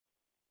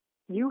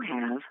You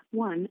have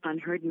one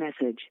unheard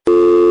message.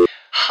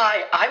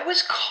 Hi, I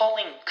was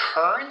calling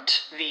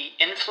Current, the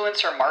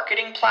influencer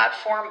marketing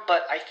platform,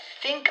 but I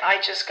think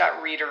I just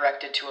got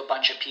redirected to a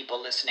bunch of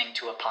people listening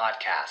to a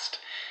podcast.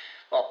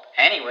 Well,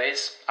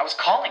 anyways, I was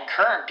calling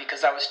Current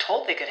because I was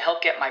told they could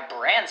help get my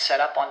brand set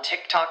up on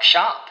TikTok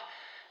Shop,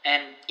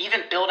 and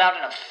even build out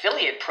an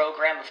affiliate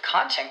program of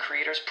content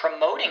creators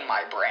promoting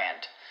my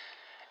brand,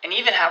 and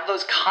even have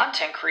those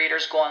content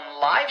creators go on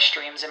live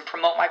streams and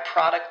promote my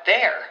product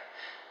there.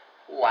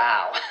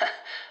 Wow,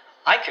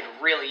 I could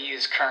really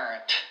use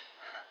Current.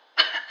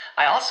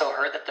 I also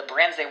heard that the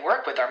brands they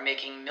work with are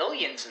making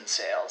millions in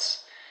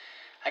sales.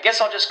 I guess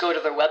I'll just go to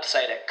their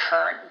website at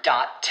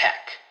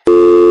current.tech.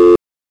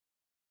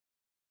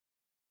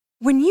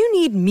 When you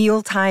need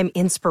mealtime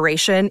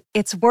inspiration,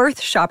 it's worth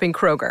shopping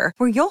Kroger,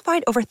 where you'll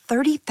find over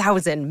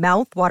 30,000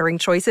 mouth-watering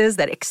choices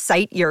that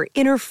excite your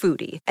inner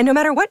foodie. And no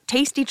matter what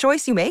tasty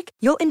choice you make,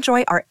 you'll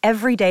enjoy our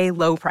everyday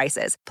low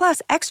prices,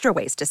 plus extra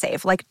ways to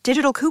save, like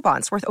digital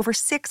coupons worth over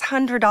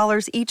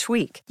 $600 each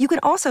week. You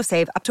can also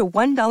save up to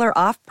 $1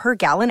 off per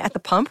gallon at the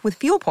pump with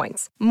fuel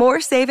points.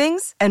 More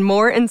savings and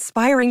more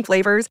inspiring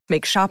flavors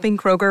make shopping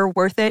Kroger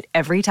worth it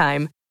every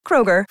time.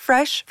 Kroger,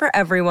 fresh for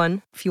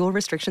everyone. Fuel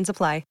restrictions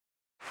apply.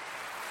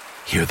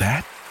 Hear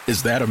that?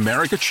 Is that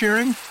America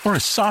cheering or a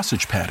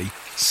sausage patty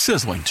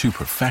sizzling to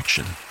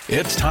perfection?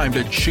 It's time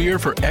to cheer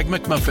for Egg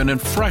McMuffin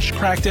and fresh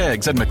cracked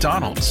eggs at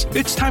McDonald's.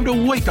 It's time to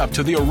wake up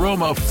to the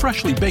aroma of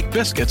freshly baked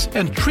biscuits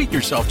and treat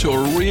yourself to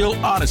a real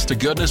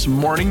honest-to-goodness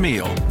morning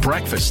meal.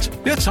 Breakfast,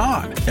 it's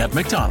on at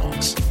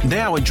McDonald's.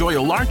 Now enjoy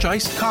a large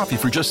iced coffee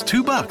for just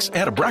 $2.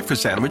 Add a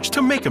breakfast sandwich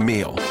to make a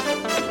meal.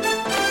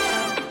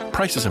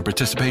 Prices and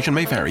participation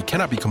may vary.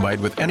 Cannot be combined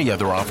with any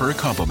other offer or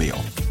combo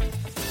meal.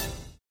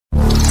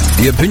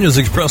 The opinions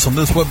expressed on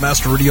this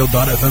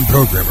WebmasterRadio.fm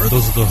program are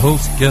those of the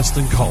host, guests,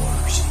 and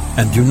callers,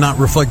 and do not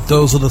reflect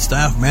those of the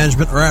staff,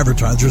 management, or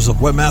advertisers of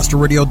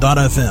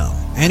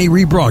WebmasterRadio.fm. Any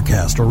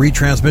rebroadcast or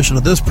retransmission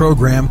of this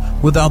program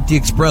without the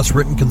express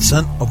written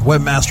consent of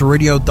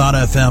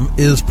WebmasterRadio.fm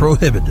is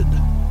prohibited.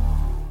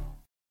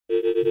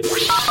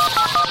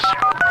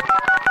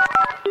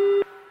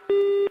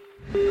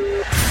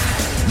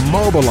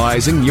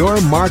 Mobilizing your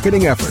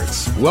marketing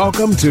efforts.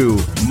 Welcome to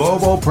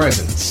Mobile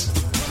Presence.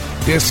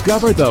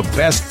 Discover the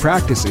best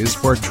practices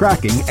for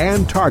tracking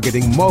and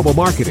targeting mobile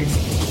marketing.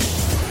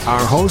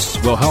 Our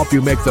hosts will help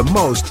you make the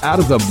most out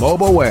of the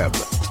mobile web.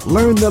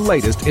 Learn the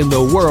latest in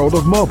the world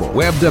of mobile,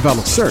 web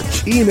development,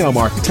 search, email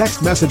marketing,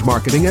 text message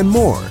marketing, and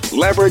more.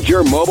 Leverage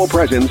your mobile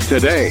presence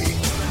today.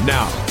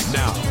 Now,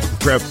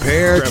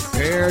 prepare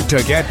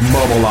to get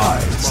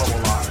mobilized.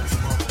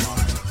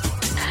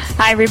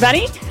 Hi,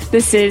 everybody.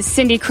 This is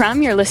Cindy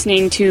Crum. You're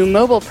listening to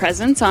Mobile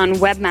Presence on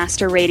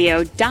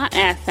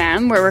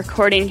WebmasterRadio.fm. We're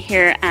recording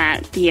here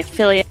at the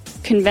Affiliate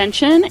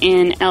Convention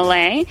in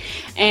LA,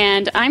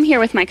 and I'm here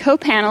with my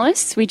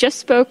co-panelists. We just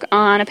spoke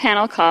on a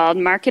panel called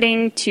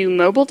Marketing to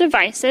Mobile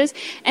Devices,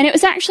 and it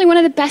was actually one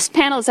of the best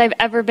panels I've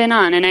ever been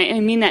on, and I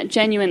mean that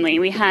genuinely.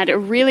 We had a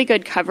really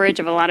good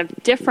coverage of a lot of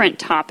different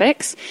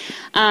topics.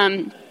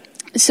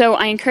 So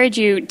I encourage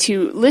you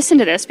to listen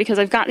to this because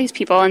I've got these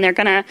people and I've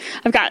got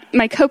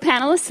my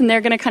co-panelists and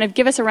they're going to kind of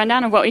give us a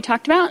rundown of what we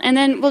talked about, and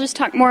then we'll just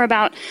talk more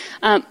about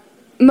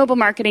mobile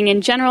marketing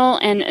in general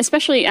and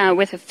especially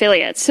with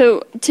affiliates.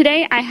 So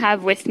today I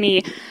have with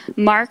me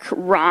Mark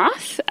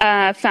Roth,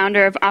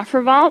 founder of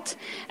OfferVault,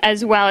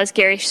 as well as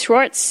Gary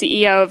Schwartz,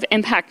 CEO of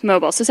Impact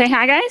Mobile. So say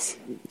hi, guys.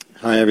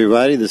 Hi,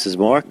 everybody. This is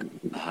Mark.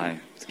 Hi.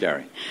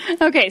 Gary.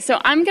 Okay, so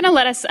I'm going to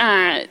let us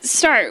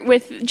start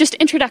with just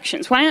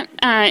introductions. Why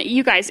don't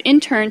you guys, in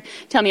turn,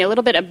 tell me a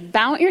little bit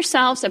about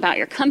yourselves, about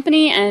your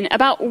company, and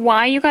about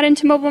why you got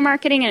into mobile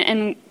marketing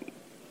and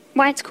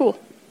why it's cool.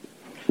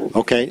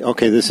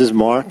 Okay, this is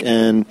Mark,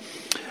 and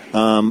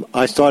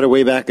I started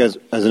way back as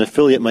an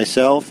affiliate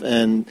myself,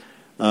 and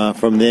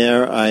from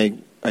there I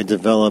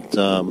developed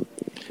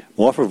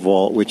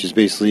OfferVault, which is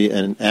basically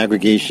an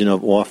aggregation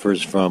of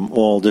offers from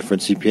all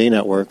different CPA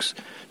networks.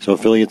 So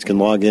affiliates can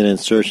log in and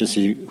search and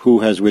see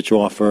who has which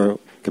offer,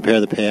 compare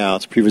the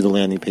payouts, preview the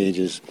landing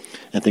pages,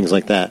 and things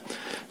like that.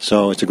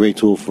 So it's a great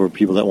tool for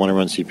people that want to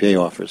run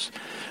CPA offers.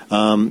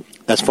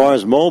 As far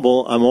as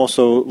mobile, I'm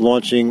also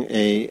launching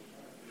a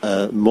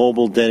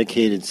mobile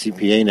dedicated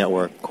CPA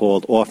network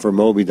called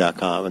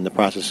OfferMobi.com, in the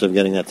process of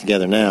getting that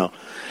together now.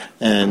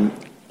 And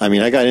I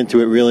mean, I got into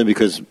it really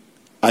because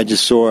I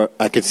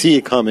could see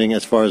it coming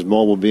as far as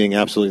mobile being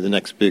absolutely the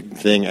next big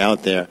thing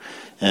out there.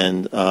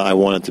 And I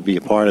wanted to be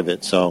a part of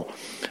it, so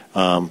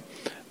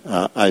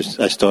I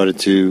started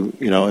to,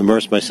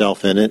 immerse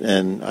myself in it.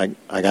 And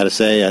I got to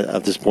say,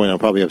 at this point, I'm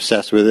probably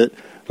obsessed with it,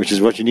 which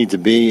is what you need to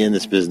be in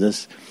this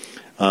business,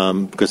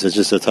 because there's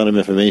just a ton of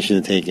information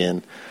to take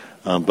in.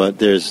 But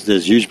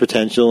there's huge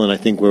potential, and I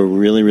think we're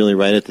really, really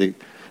right at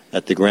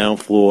the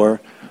ground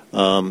floor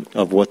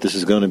of what this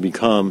is going to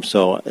become.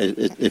 So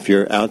if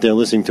you're out there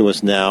listening to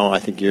us now, I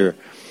think you're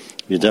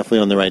definitely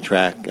on the right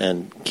track,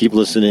 and keep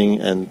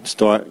listening and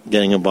start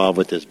getting involved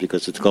with this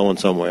because it's going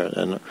somewhere,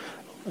 and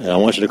I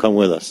want you to come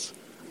with us.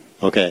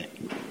 Okay.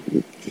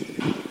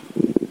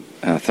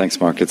 Thanks,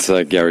 Mark. It's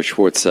Gary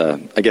Schwartz. I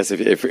guess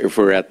if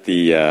we're at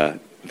the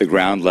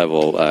ground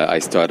level, I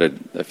started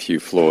a few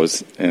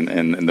floors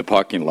in the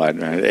parking lot,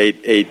 right?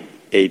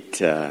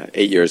 eight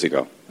years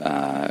ago.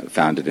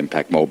 Founded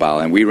Impact Mobile,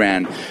 and we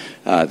ran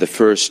the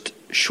first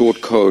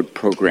short code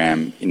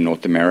program in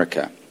North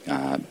America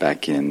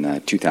back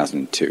in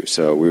 2002.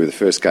 So we were the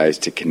first guys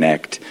to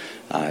connect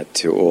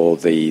to all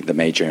the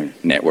major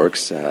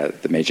networks,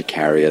 the major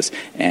carriers,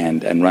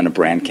 and run a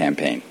brand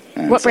campaign.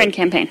 What brand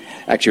campaign?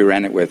 Actually, we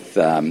ran it with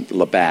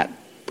Labatt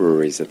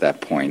Breweries at that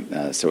point,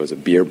 so it was a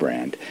beer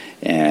brand.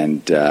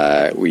 And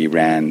we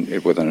ran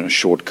it with a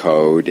short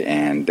code,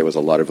 and there was a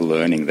lot of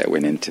learning that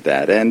went into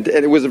that. And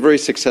it was a very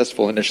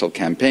successful initial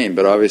campaign,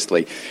 but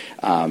obviously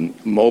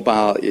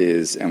mobile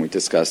is, and we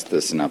discussed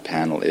this in our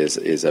panel,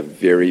 is a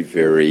very,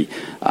 very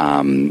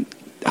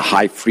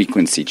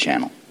high-frequency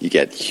channel. You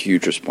get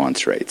huge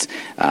response rates.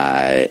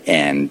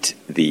 And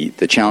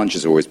the challenge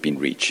has always been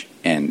reach.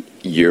 And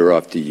year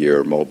after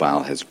year,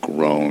 mobile has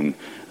grown.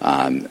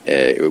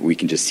 We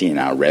can just see in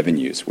our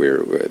revenues.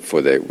 We're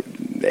for the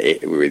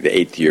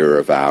 8th year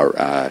of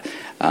our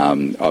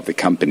of the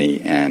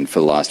company, and for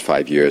the last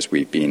 5 years,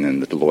 we've been in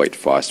the Deloitte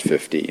Fast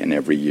 50, and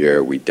every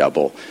year we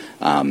double.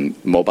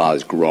 Mobile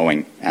is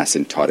growing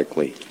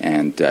asymptotically,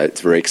 and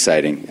it's very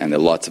exciting, and there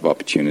are lots of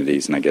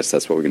opportunities, and I guess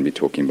that's what we're going to be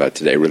talking about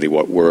today, really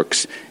what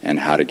works and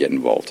how to get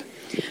involved.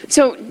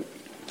 So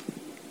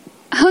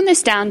hone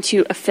this down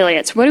to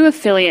affiliates. What do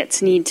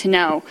affiliates need to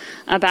know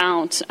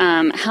about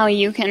how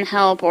you can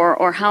help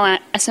or how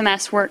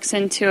SMS works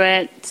into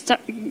it?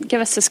 Give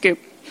us a scoop.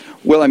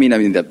 Well, I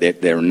mean,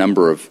 there are a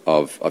number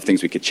of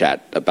things we could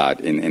chat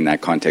about in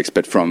that context.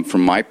 But from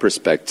my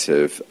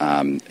perspective,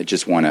 I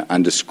just want to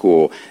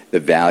underscore the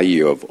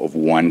value of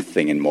one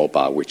thing in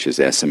mobile, which is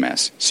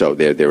SMS. So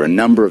there are a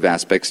number of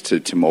aspects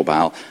to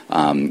mobile,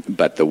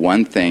 but the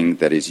one thing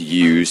that is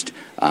used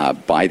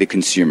by the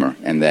consumer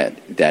and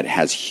that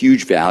has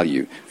huge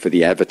value for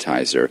the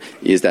advertiser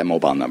is that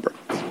mobile number.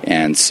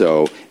 And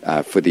so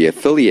for the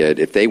affiliate,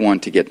 if they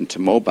want to get into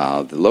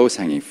mobile, the lowest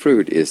hanging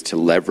fruit is to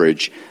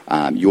leverage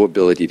your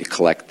ability to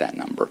collect that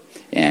number.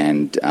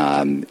 And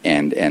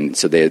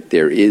so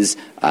there is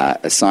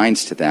a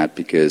science to that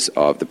because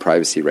of the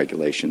privacy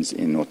regulations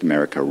in North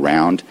America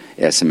around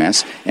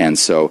SMS. And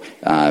so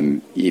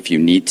if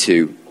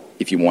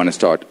you want to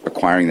start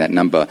acquiring that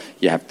number,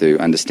 you have to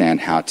understand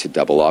how to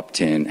double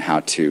opt-in, how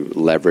to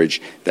leverage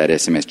that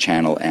SMS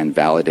channel and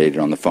validate it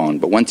on the phone.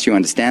 But once you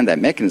understand that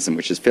mechanism,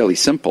 which is fairly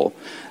simple,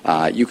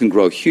 you can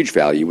grow huge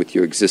value with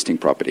your existing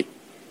property.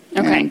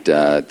 Okay. And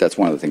that's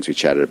one of the things we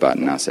chatted about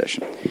in our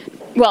session.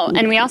 Well,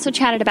 and we also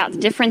chatted about the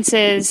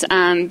differences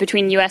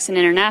between U.S. and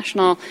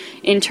international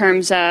in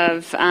terms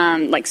of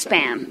like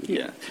spam.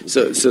 Yeah.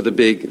 So the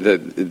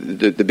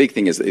big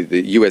thing is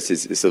the U.S.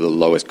 is sort of the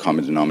lowest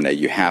common denominator.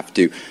 You have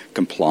to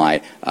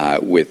comply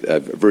with a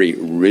very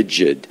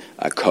rigid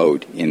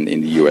code in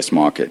the U.S.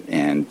 market,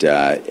 and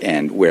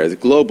whereas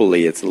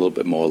globally it's a little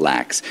bit more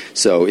lax.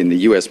 So in the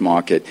U.S.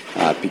 market,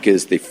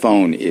 because the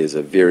phone is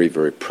a very,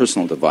 very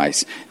personal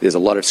device, there's a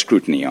lot of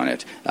scrutiny on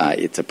it.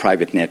 It's a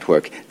private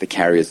network. The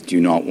carriers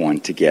do not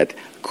want to get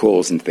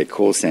calls into their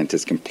call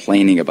centers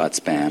complaining about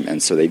spam,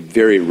 and so they're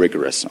very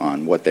rigorous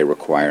on what they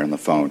require on the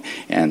phone.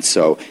 And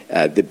so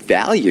the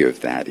value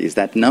of that is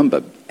that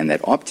number, and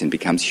that opt-in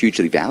becomes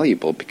hugely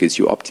valuable because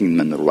you're opting them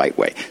in the right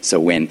way. So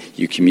when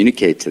you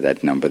communicate to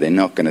that number, they're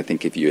not going to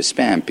think of you as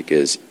spam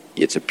because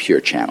it's a pure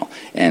channel.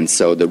 And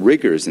so the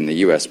rigors in the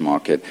U.S.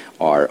 market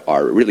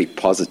are really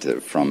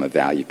positive from a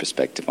value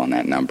perspective on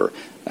that number.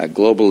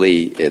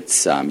 Globally,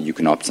 it's you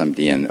can opt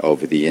somebody in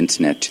over the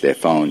Internet to their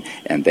phone,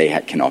 and they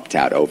can opt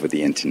out over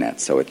the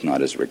Internet, so it's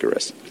not as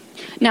rigorous.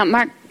 Now,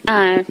 Mark,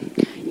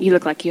 you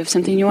look like you have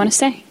something you want to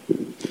say.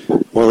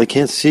 Well, they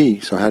can't see,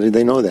 so how did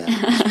they know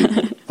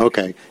that?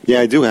 Okay. Yeah,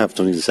 I do have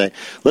something to say.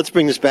 Let's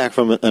bring this back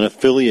from an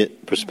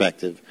affiliate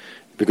perspective,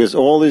 because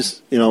all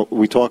this,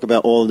 we talk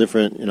about all the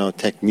different,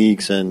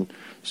 techniques and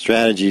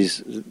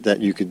strategies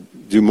that you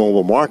could do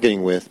mobile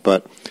marketing with,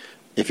 but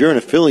if you're an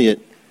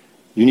affiliate,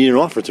 you need an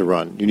offer to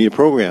run. You need a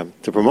program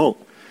to promote.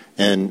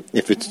 And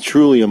if it's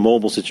truly a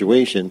mobile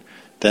situation,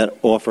 that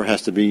offer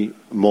has to be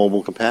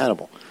mobile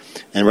compatible.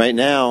 And right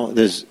now,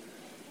 there's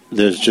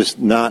just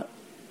not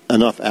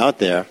enough out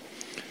there,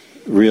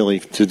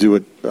 really, to do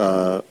it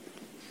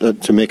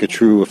to make a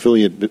true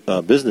affiliate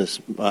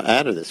business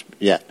out of this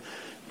yet.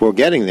 We're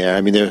getting there.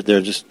 I mean, they're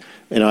just,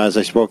 as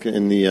I spoke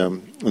in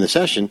the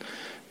session,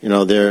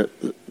 they're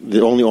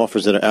the only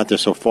offers that are out there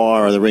so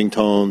far are the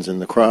ringtones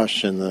and the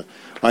crush and the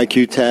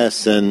IQ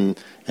tests and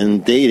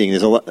dating.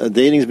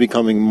 Dating is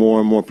becoming more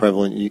and more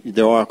prevalent.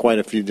 There are quite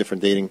a few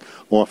different dating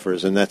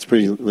offers, and that's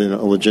pretty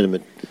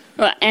legitimate.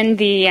 Well, and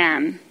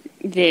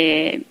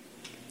the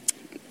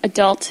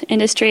adult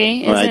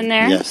industry is in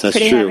there. Yes, that's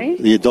pretty true.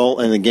 Heavy. The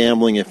adult and the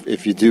gambling,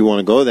 if you do want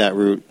to go that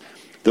route,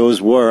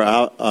 those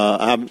were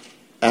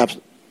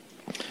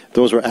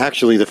those were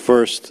actually the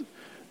first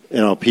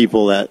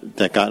people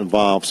that got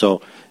involved.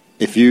 So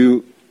if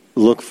you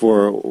look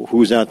for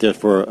who's out there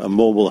for a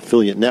mobile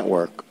affiliate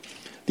network,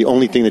 the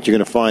only thing that you're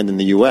going to find in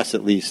the U.S.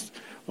 at least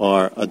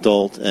are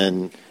adult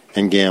and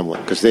gambling,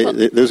 because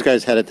those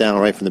guys had it down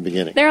right from the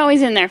beginning. They're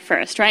always in there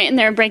first, right? And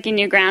they're breaking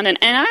new ground, and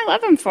I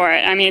love them for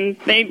it. I mean,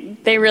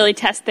 they really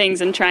test things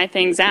and try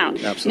things out.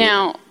 Absolutely.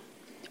 Now,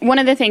 one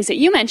of the things that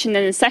you mentioned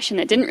in the session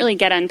that didn't really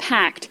get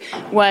unpacked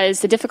was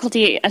the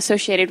difficulty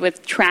associated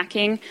with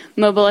tracking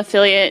mobile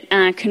affiliate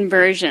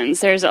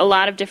conversions. There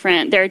are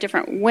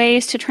different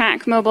ways to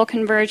track mobile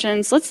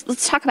conversions.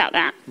 Let's talk about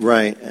that.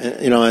 Right.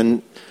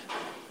 And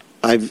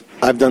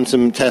I've done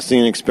some testing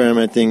and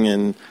experimenting,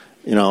 and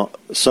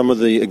some of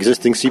the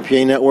existing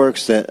CPA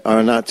networks that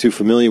are not too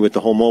familiar with the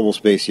whole mobile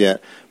space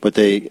yet, but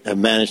they have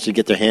managed to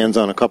get their hands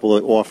on a couple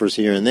of offers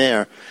here and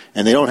there,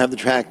 and they don't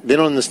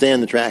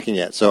understand the tracking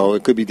yet. So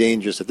it could be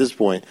dangerous at this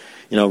point,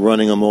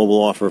 running a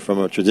mobile offer from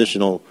a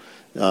traditional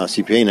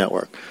CPA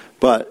network.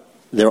 But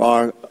there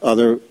are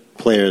other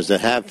players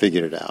that have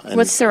figured it out. And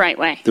what's the right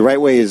way? The right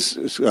way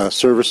is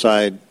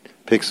server-side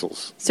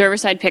pixels.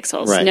 Server-side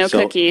pixels, right. No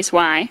cookies.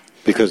 Why?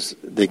 Because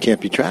they can't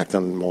be tracked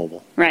on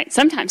mobile. Right.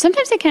 Sometimes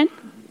they can.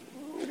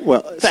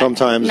 Well, but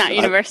sometimes. Not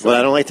universally. But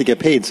I don't like to get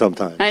paid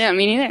sometimes. I know,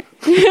 me neither.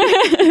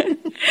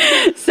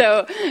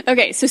 So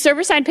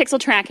server-side pixel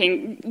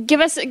tracking. Give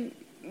us a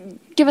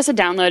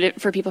download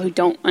for people who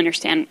don't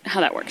understand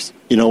how that works.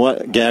 You know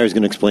what? Gary's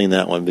going to explain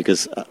that one,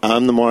 because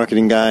I'm the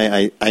marketing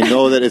guy. I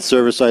know that it's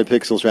server-side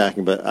pixel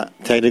tracking, but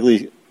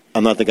technically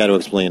I'm not the guy to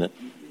explain it.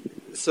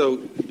 So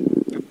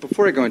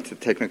before I go into the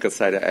technical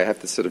side, I have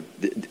to sort of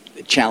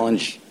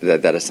challenge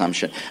that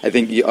assumption. I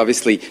think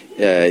obviously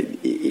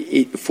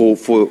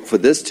for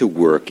this to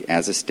work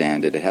as a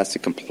standard, it has to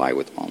comply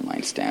with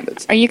online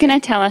standards. Are you going to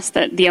tell us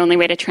that the only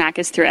way to track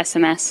is through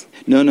SMS?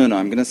 No. I'm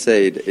going to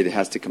say it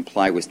has to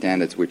comply with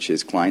standards, which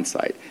is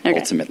client-side,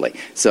 ultimately.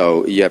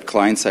 So you have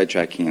client-side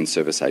tracking and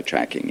server-side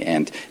tracking.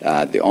 And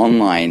the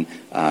online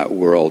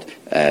world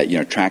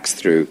tracks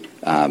through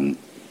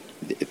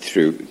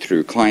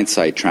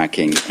client-side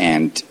tracking,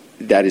 and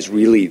that is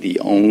really the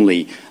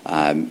only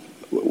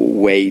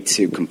way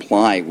to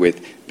comply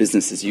with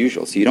business as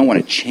usual. So you don't want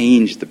to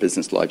change the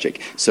business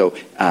logic. So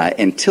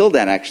until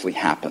that actually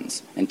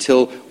happens,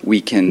 until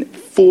we can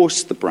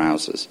force the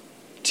browsers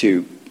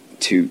to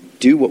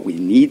do what we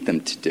need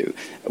them to do,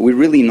 we're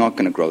really not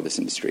going to grow this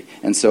industry.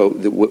 And so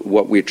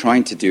what we're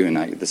trying to do, and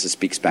this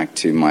speaks back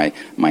to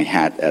my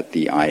hat at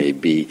the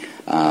IAB,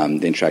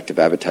 the Interactive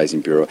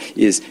Advertising Bureau,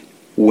 is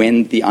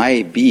when the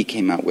IAB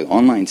came out with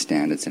online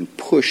standards and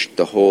pushed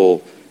the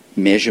whole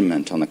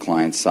measurement on the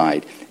client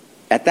side,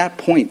 at that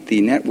point the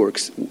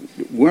networks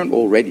weren't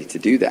all ready to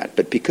do that.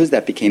 But because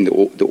that became the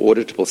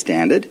auditable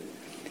standard,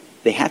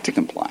 they had to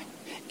comply.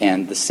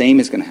 And the same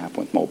is going to happen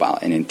with mobile.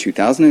 And in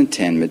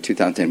 2010,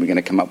 mid-2010, we're going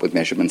to come up with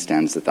measurement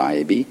standards at the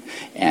IAB.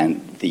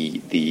 And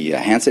the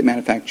handset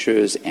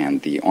manufacturers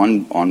and the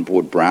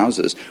onboard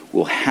browsers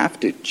will have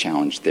to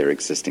challenge their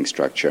existing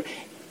structure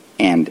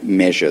and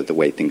measure the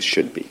way things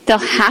should be. They'll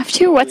have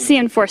to? What's the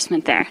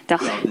enforcement there? Well,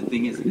 the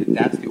thing is, if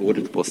that's the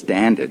auditable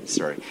standard,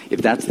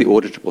 if that's the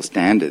auditable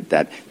standard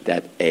that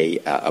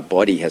a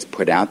body has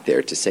put out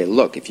there to say,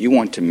 look, if you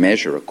want to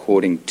measure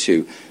according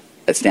to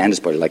a standards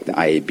body like the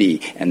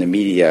IAB and the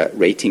Media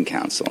Rating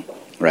Council,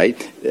 right,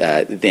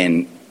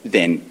 then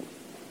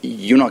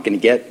you're not going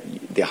to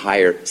get the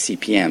higher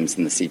CPMs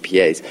than the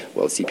CPAs.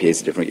 Well,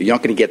 CPAs are different. You're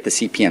not going to get the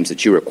CPMs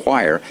that you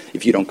require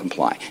if you don't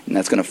comply. And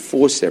that's going to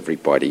force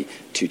everybody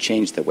to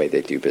change the way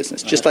they do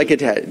business, just like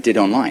it did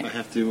online. I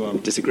have to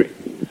disagree.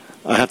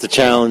 I have to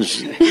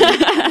challenge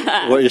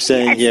what you're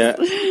saying here.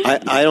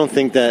 I don't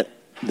think that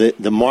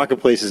the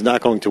marketplace is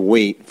not going to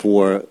wait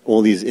for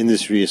all these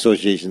industry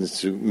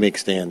associations to make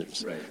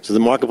standards. Right. So the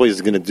marketplace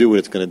is going to do what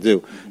it's going to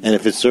do. And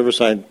if it's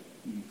server-side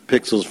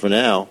pixels for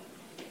now,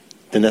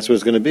 then that's what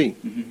it's going to be.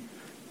 Mm-hmm.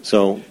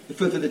 So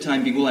for the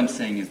time being, all I'm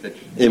saying is that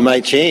it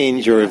might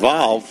change or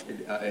evolve.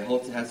 I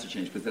hope it has to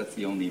change, because that's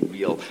the only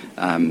real.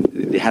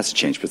 It has to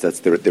change because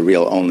that's the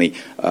real only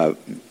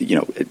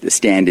the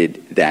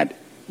standard that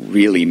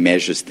really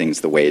measures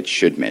things the way it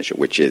should measure,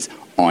 which is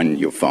on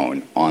your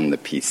phone, on the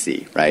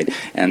PC, right?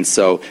 And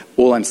so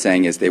all I'm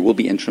saying is there will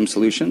be interim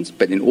solutions,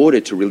 but in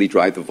order to really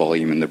drive the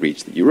volume and the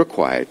reach that you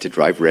require to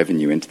drive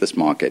revenue into this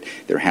market,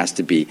 there has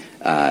to be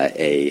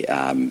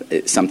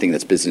something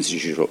that's business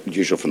as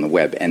usual from the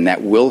web, and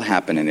that will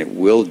happen, and it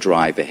will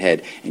drive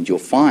ahead, and you'll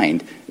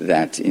find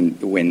that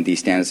when these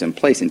standards are in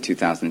place in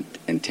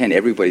 2010,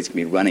 everybody's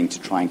going to be running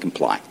to try and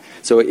comply.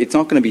 So it's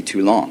not going to be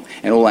too long.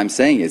 And all I'm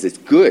saying is it's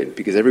good,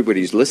 because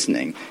everybody who's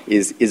listening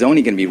is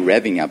only going to be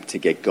revving up to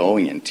get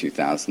going in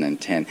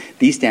 2010.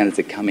 These standards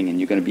are coming, and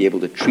you're going to be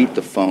able to treat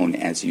the phone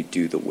as you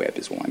do the web,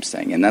 is what I'm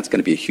saying. And that's going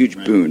to be a huge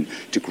boon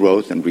to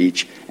growth and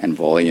reach and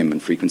volume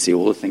and frequency,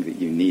 all the things that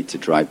you need to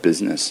drive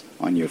business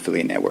on your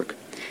affiliate network.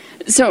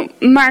 So,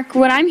 Mark,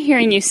 what I'm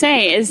hearing you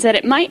say is that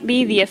it might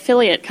be the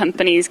affiliate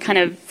companies kind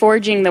of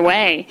forging the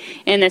way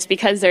in this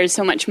because there's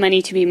so much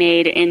money to be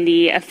made in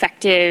the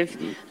effective...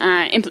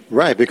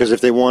 Right, because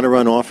if they want to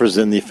run offers,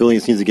 then the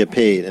affiliates need to get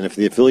paid. And if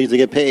the affiliates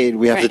get paid,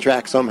 we have to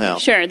track somehow.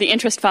 Sure, the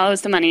interest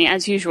follows the money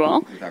as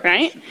usual,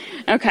 right?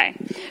 Okay.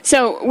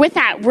 So with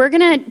that, we're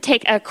going to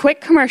take a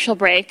quick commercial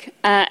break.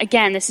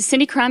 Again, this is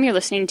Cindy Crum. You're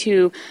listening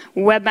to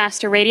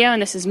Webmaster Radio,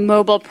 and this is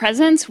Mobile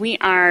Presence. We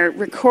are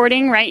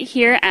recording right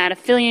here at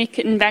Affiliate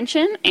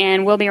Convention,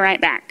 and we'll be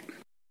right back.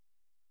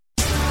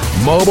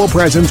 Mobile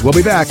Presence will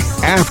be back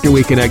after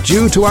we connect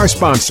you to our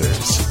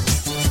sponsors.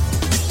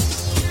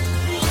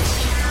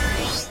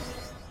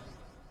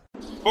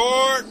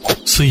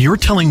 So you're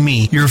telling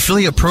me your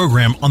affiliate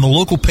program on the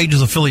Local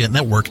Pages Affiliate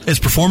Network is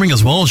performing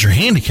as well as your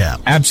handicap?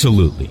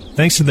 Absolutely.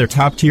 Thanks to their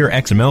top-tier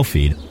XML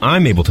feed,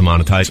 I'm able to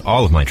monetize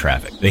all of my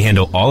traffic. They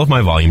handle all of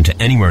my volume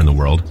to anywhere in the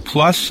world.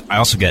 Plus, I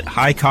also get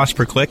high cost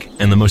per click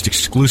and the most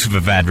exclusive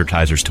of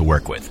advertisers to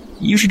work with.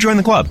 You should join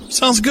the club.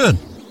 Sounds good.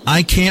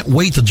 I can't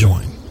wait to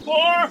join.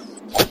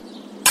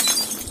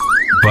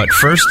 But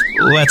first,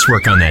 let's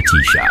work on that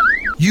tee shot.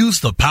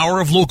 Use the power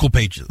of Local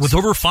Pages. With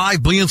over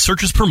 5 billion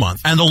searches per month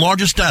and the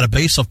largest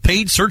database of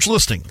paid search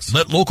listings,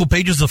 let Local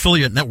Pages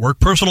Affiliate Network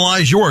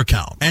personalize your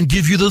account and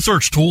give you the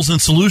search tools and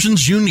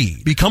solutions you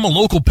need. Become a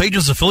Local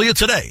Pages affiliate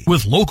today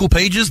with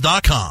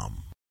localpages.com.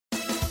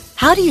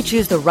 How do you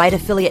choose the right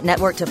affiliate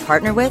network to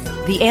partner with?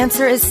 The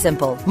answer is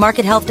simple.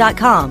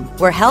 MarketHealth.com,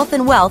 where health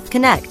and wealth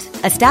connect.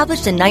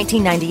 Established in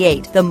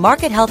 1998, the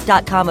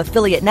MarketHealth.com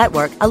affiliate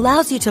network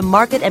allows you to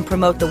market and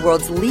promote the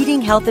world's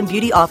leading health and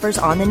beauty offers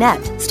on the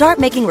net. Start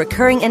making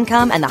recurring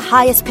income and the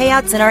highest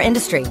payouts in our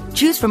industry.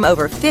 Choose from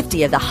over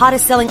 50 of the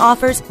hottest selling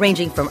offers,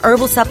 ranging from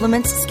herbal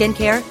supplements,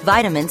 skincare,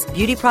 vitamins,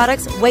 beauty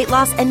products, weight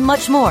loss, and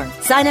much more.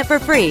 Sign up for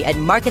free at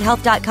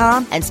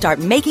MarketHealth.com and start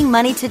making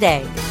money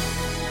today.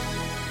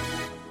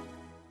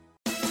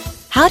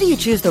 How do you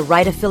choose the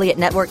right affiliate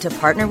network to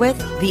partner with?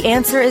 The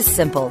answer is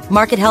simple.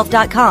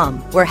 MarketHealth.com,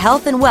 where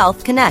health and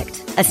wealth connect.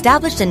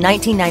 Established in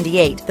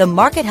 1998, the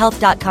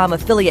MarketHealth.com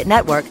affiliate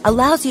network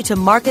allows you to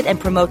market and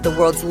promote the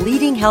world's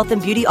leading health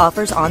and beauty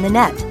offers on the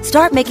net.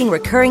 Start making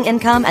recurring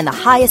income and the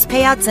highest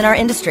payouts in our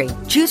industry.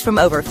 Choose from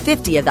over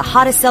 50 of the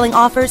hottest selling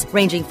offers,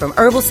 ranging from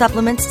herbal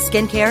supplements,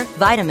 skincare,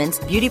 vitamins,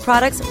 beauty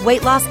products,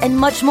 weight loss, and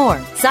much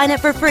more. Sign up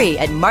for free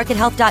at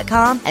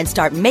MarketHealth.com and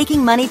start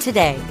making money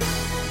today.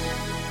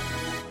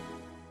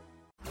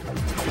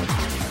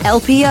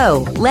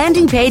 LPO,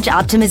 Landing Page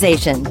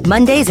Optimization,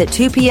 Mondays at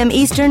 2 p.m.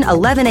 Eastern,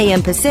 11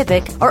 a.m.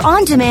 Pacific, or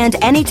on demand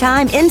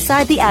anytime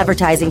inside the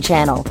advertising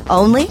channel,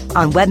 only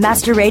on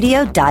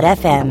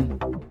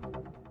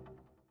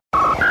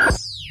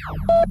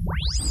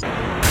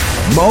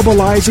webmasterradio.fm.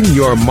 Mobilizing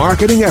your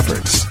marketing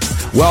efforts.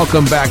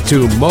 Welcome back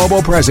to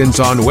Mobile Presence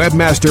on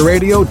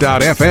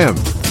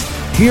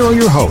webmasterradio.fm. Here are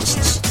your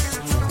hosts.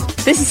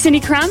 This is Cindy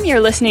Crum. You're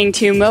listening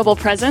to Mobile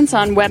Presence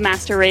on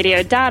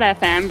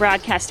webmasterradio.fm,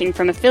 broadcasting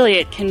from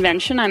Affiliate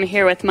Convention. I'm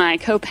here with my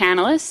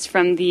co-panelists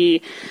from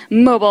the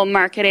Mobile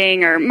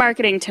Marketing or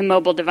Marketing to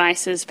Mobile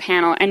Devices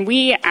panel, and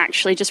we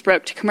actually just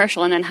broke to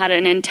commercial and then had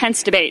an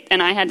intense debate,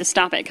 and I had to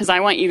stop it because I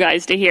want you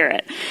guys to hear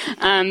it.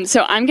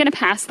 So I'm going to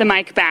pass the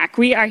mic back.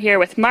 We are here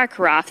with Mark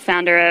Roth,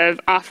 founder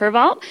of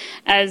OfferVault,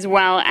 as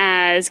well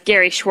as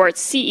Gary Schwartz,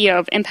 CEO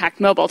of Impact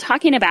Mobile,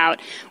 talking about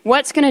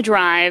what's going to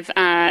drive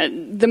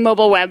the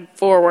mobile web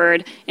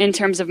forward in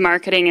terms of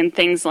marketing and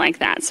things like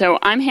that. So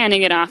I'm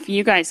handing it off.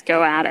 You guys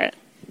go at it.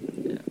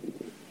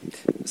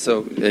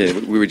 So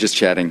we were just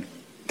chatting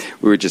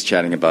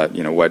about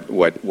what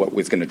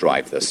was going to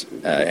drive this,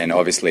 and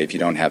obviously if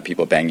you don't have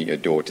people banging your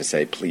door to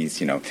say please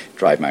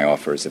drive my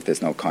offers, if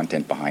there's no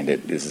content behind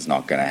it, this is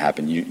not going to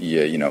happen.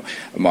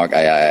 Mark,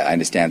 I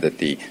understand that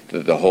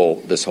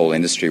this whole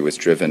industry was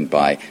driven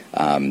by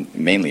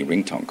mainly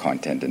ringtone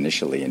content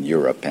initially in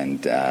Europe,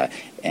 and that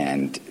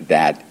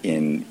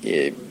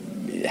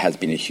has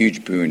been a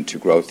huge boon to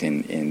growth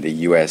in the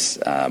U.S.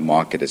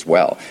 market as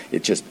well.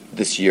 It just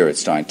this year it's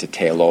starting to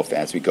tail off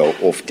as we go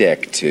off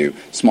deck to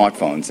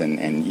smartphones,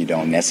 and you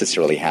don't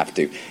necessarily have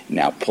to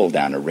now pull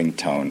down a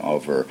ringtone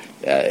over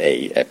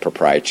a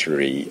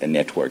proprietary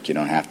network. You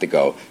don't have to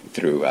go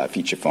through a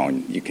feature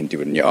phone. You can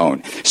do it on your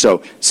own.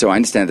 So I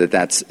understand that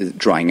that's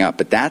drying up,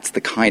 but that's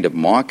the kind of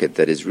market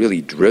that is really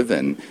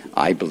driven,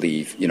 I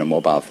believe,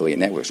 mobile affiliate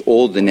networks.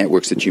 All the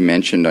networks that you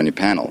mentioned on your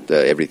panel,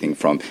 everything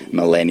from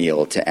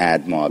Millennial to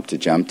AdMob to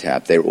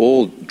JumpTap, they're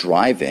all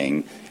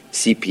driving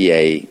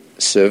CPA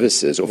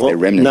services or their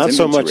remnant not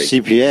inventory. so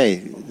much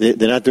CPA.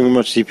 They're not doing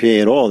much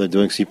CPA at all. They're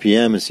doing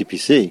CPM and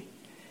CPC.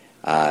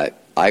 I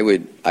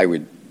would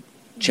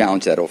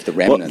challenge that off the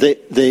remnant.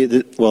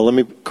 Well, let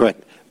me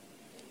correct.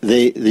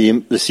 The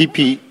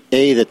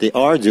CPA that they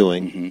are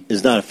doing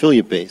is not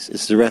affiliate based.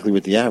 It's directly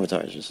with the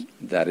advertisers.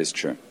 That is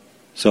true.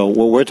 So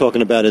what we're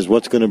talking about is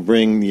what's going to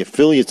bring the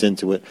affiliates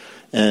into it,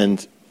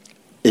 and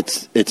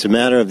it's a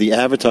matter of the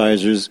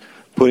advertisers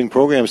putting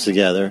programs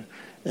together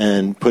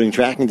and putting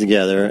tracking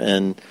together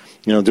and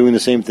doing the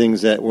same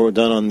things that were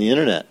done on the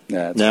internet.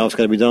 Yeah, now it's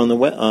got to be done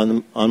on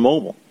the on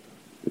mobile.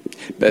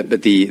 But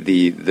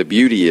the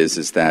beauty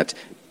is that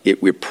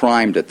we're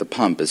primed at the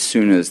pump as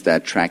soon as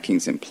that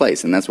tracking's in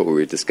place. And that's what we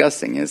were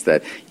discussing, is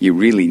that you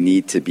really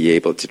need to be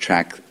able to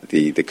track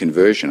the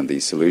conversion of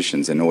these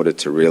solutions in order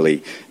to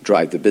really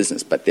drive the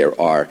business. But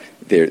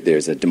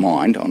there's a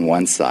demand on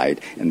one side,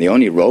 and the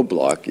only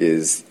roadblock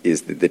is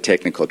the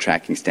technical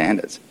tracking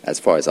standards, as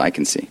far as I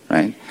can see,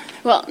 right?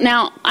 Well,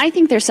 now, I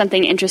think there's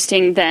something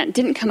interesting that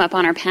didn't come up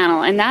on our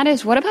panel, and that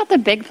is, what about the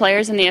big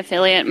players in the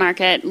affiliate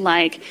market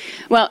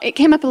it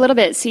came up a little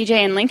bit, CJ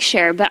and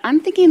Linkshare, but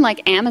I'm thinking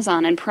like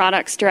Amazon and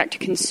products direct to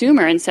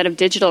consumer instead of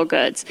digital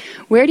goods.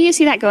 Where do you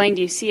see that going?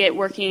 Do you see it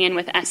working in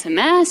with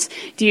SMS?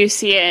 Do you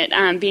see it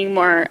being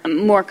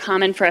more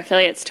common for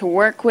affiliates to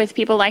work with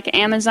people like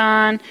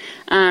Amazon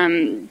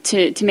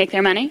to make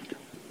their money?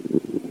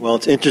 Well,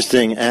 it's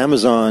interesting.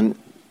 Amazon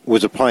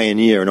was a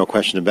pioneer, no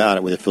question about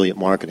it, with affiliate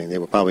marketing. They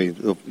were probably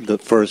the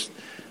first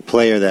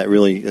player that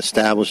really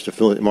established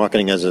affiliate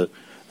marketing as a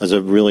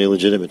really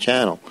legitimate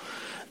channel.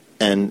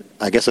 And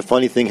I guess a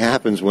funny thing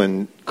happens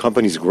when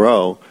companies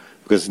grow,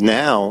 because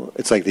now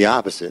it's like the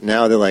opposite.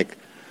 Now they're like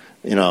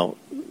the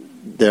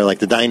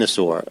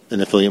dinosaur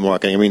in affiliate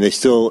marketing. I mean, you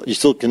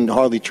still can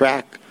hardly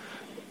track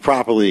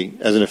properly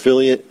as an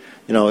affiliate.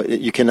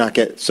 You cannot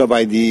get sub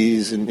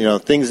IDs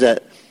and things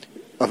that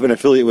an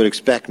affiliate would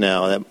expect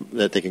now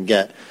that they can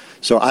get.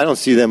 So I don't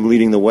see them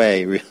leading the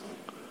way.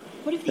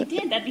 What if they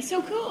did? That'd be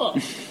so cool.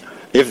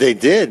 If they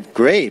did,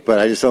 great. But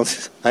I just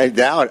don't. I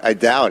doubt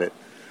it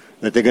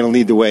that they're going to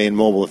lead the way in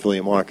mobile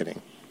affiliate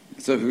marketing.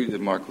 So,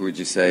 Mark, who would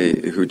you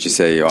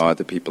say are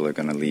the people that are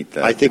going to lead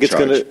that? I think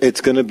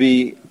it's going to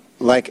be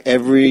like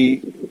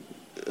every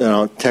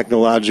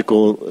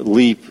technological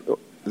leap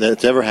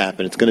that's ever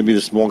happened. It's going to be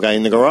the small guy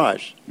in the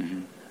garage.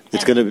 Mm-hmm.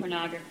 It's going to be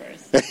pornographers.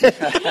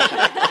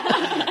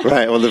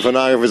 Right. Well, the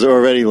pornographers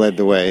already led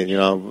the way.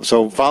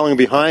 So following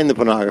behind the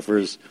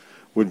pornographers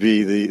would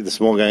be the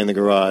small guy in the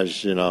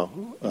garage.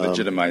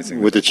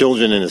 Legitimizing with the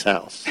children in his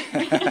house.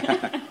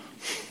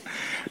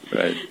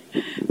 Right.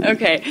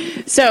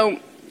 Okay. So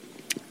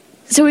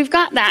we've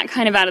got that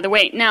kind of out of the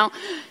way. Now,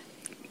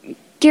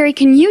 Gary,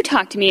 can you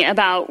talk to me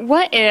about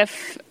what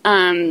if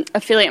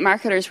affiliate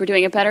marketers were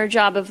doing a better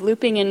job of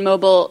looping in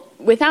mobile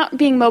without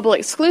being mobile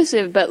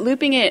exclusive, but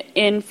looping it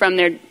in from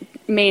their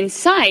main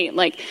site,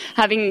 like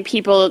having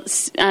people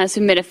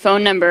submit a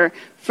phone number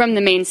from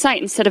the main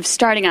site instead of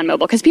starting on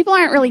mobile? Because people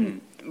aren't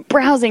really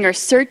browsing or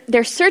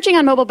they're searching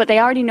on mobile, but they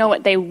already know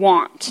what they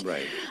want.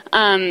 Right.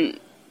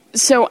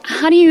 So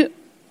how do you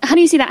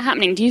see that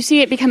happening? Do you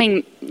see it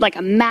becoming like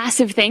a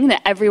massive thing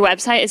that every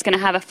website is going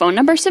to have a phone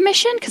number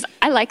submission? Because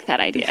I like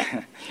that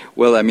idea.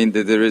 Well, I mean,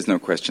 there is no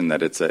question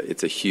that it's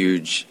a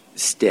huge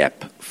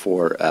step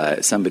for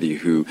somebody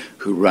who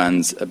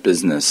runs a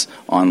business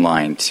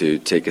online to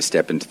take a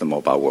step into the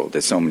mobile world.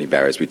 There's so many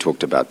barriers. We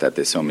talked about that.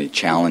 There's so many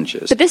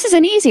challenges. But this is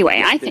an easy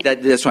way, I think.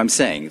 That's what I'm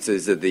saying.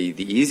 The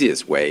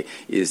easiest way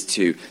is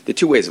the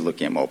two ways of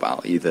looking at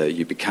mobile. Either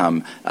you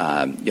become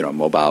a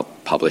mobile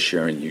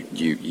publisher and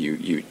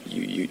you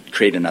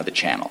create another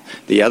channel.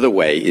 The other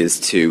way is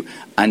to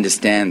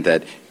understand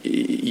that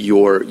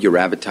your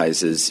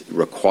advertisers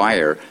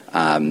require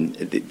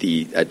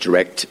a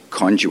direct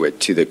conduit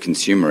to the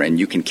consumer, and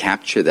you can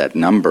capture that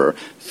number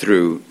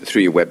through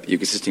your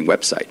existing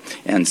website.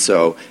 And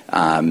so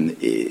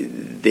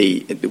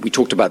we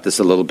talked about this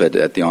a little bit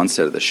at the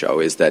onset of the show,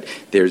 is that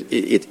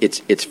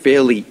it's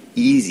fairly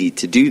easy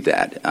to do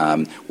that.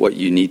 What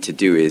you need to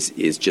do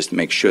is just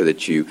make sure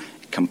that you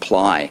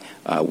comply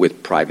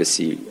with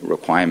privacy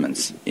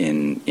requirements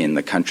in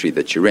the country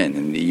that you're in.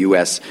 In the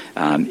U.S.,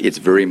 it's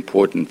very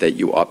important that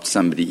you opt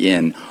somebody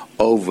in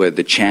over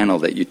the channel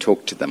that you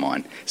talk to them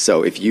on.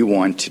 So if you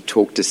want to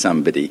talk to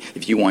somebody,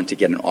 if you want to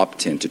get an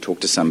opt-in to talk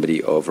to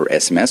somebody over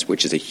SMS,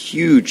 which is a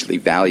hugely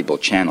valuable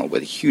channel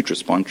with a huge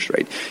response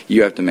rate,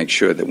 you have to make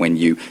sure that when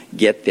you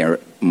get their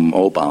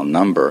mobile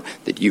number,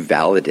 that you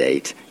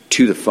validate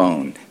to the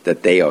phone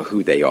that they are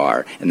who they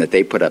are, and that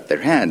they put up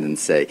their hand and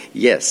say,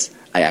 yes,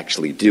 I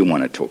actually do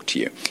want to talk to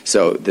you.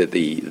 So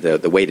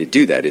the way to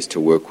do that is to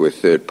work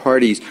with third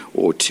parties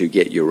or to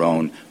get your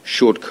own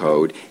short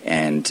code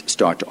and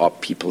start to opt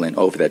people in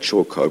over that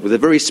short code with a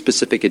very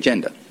specific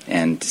agenda,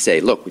 and to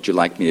say, look, would you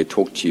like me to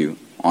talk to you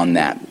on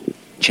that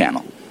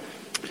channel?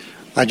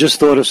 I just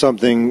thought of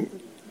something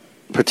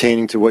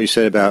pertaining to what you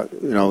said about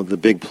the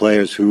big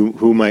players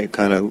who might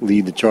kind of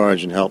lead the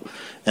charge and help.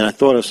 And I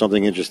thought of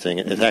something interesting.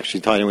 It's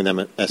actually tied in with them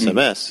at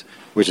SMS,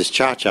 which is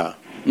Cha-Cha,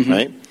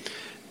 right?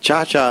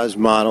 Cha-Cha's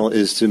model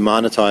is to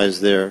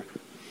monetize their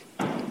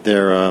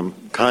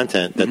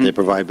content that they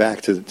provide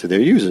back to their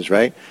users,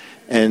 right?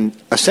 And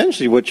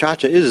essentially, what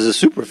Cha-Cha is a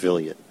super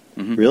affiliate,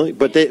 really.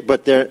 But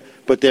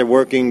they're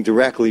working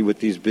directly with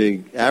these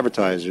big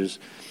advertisers,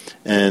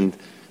 and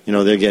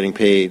they're getting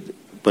paid.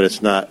 But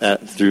it's not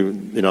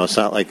through it's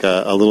not like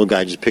a little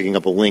guy just picking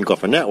up a link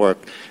off a network.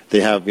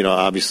 They have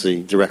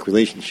obviously direct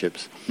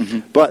relationships,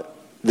 but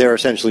they're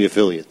essentially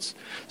affiliates.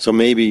 So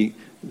maybe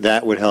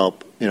that would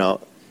help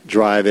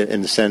drive it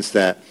in the sense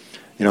that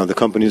the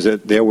companies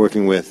that they're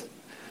working with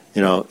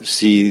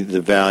see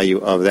the value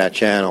of that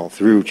channel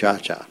through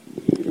Cha-Cha.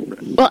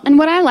 Well, and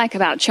what I like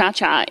about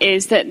Cha-Cha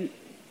is that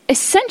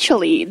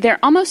essentially they're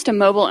almost a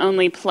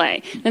mobile-only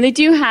play. Now, they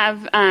do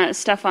have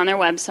stuff on their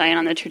website,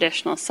 on the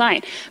traditional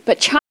site,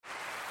 but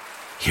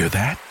Hear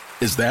that?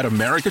 Is that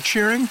America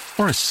cheering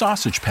or a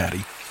sausage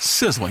patty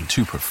sizzling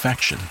to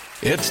perfection?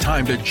 It's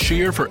time to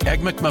cheer for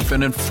Egg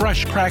McMuffin and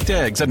fresh cracked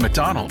eggs at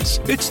McDonald's.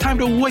 It's time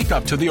to wake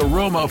up to the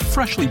aroma of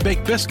freshly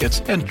baked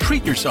biscuits and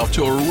treat yourself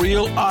to a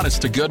real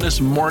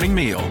honest-to-goodness morning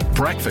meal.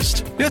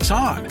 Breakfast, it's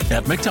on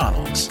at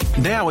McDonald's.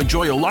 Now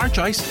enjoy a large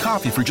iced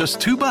coffee for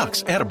just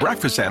 $2. Add a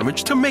breakfast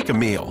sandwich to make a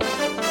meal.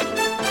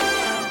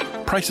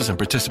 Prices and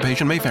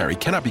participation may vary.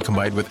 Cannot be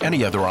combined with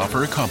any other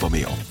offer or combo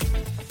meal.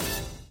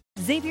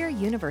 Xavier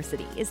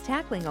University is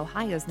tackling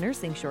Ohio's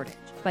nursing shortage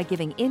by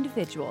giving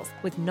individuals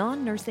with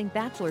non-nursing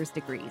bachelor's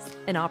degrees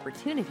an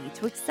opportunity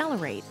to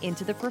accelerate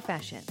into the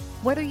profession.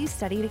 Whether you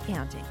studied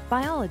accounting,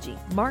 biology,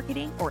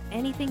 marketing, or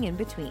anything in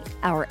between,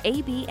 our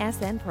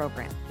ABSN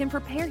program can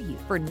prepare you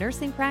for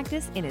nursing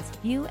practice in as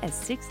few as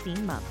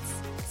 16 months.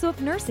 So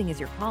if nursing is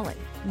your calling,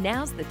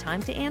 now's the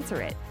time to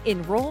answer it.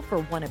 Enroll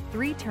for one of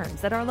 3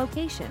 terms at our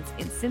locations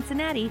in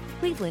Cincinnati,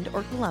 Cleveland,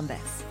 or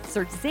Columbus.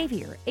 Search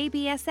Xavier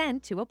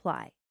ABSN to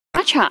apply.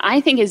 Cha-Cha,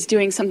 I think, is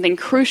doing something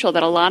crucial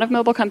that a lot of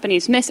mobile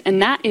companies miss,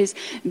 and that is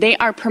they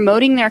are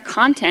promoting their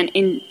content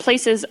in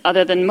places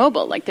other than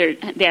mobile. Like they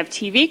have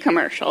TV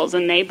commercials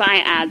and they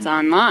buy ads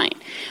online.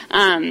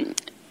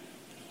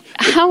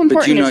 How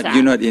important is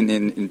that?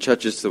 In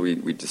Cha-Cha, so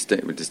we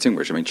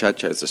distinguish. I mean,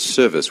 Cha-Cha is a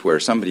service where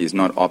somebody is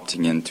not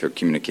opting into a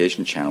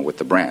communication channel with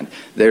the brand.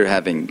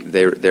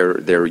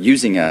 They're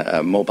using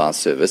a mobile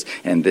service,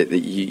 and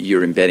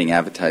you're embedding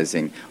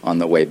advertising on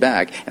the way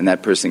back, and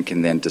that person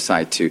can then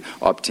decide to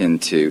opt in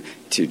to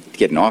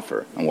get an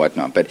offer and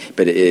whatnot. But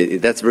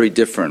that's very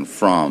different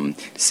from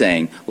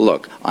saying,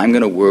 look, I'm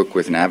going to work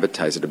with an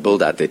advertiser to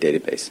build out their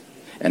database.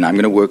 And I'm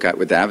going to work out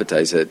with the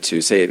advertiser to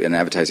say, an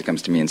advertiser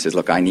comes to me and says,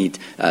 look, I need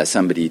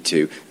somebody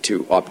to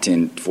opt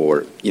in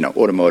for,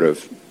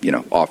 automotive,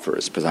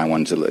 offers because I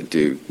want to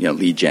do,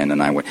 lead gen,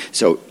 and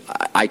so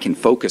I can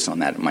focus on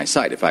that at my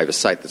site. If I have a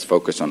site that's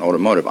focused on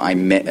automotive,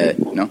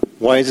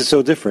 Why is it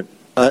so different?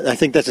 I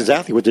think that's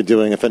exactly what they're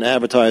doing. If an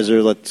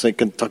advertiser, let's say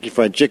Kentucky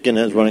Fried Chicken,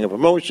 is running a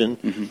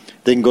promotion,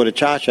 they can go to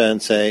Cha-Cha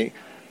and say,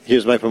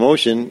 here's my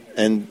promotion,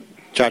 and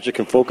Cha-Cha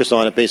can focus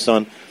on it based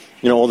on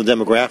all the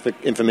demographic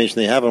information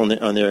they have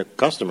on their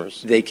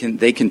customers. They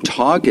can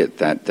target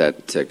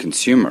that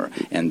consumer,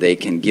 and they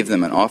can give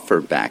them an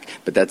offer back.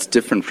 But that's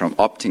different from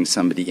opting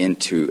somebody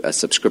into a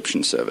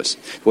subscription service.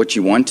 What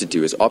you want to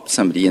do is opt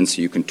somebody in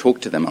so you can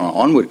talk to them on an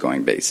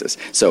onward-going basis.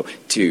 So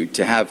to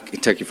have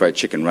Kentucky Fried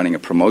Chicken running a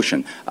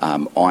promotion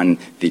on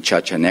the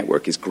Cha-Cha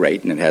network is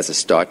great, and it has a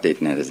start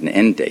date and it has an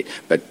end date.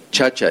 But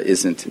Cha-Cha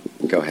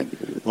isn't. Go ahead.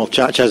 Well,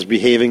 Cha-Cha is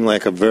behaving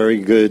like a very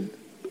good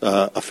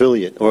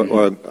affiliate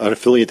or an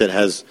affiliate that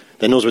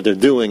knows what they're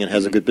doing and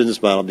has a good business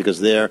model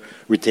because they're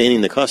retaining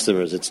the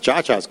customers. It's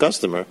Cha-Cha's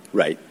customer.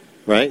 Right?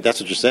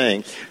 That's what you're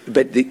saying.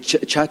 But the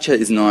Cha-Cha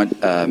is not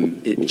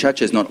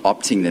Cha-Cha is not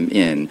opting them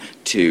in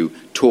to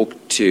talk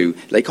to.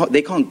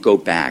 They can't go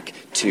back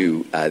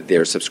to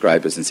their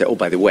subscribers and say, oh,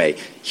 by the way,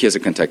 here's a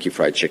Kentucky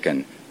Fried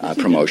Chicken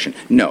promotion.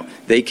 No,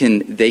 they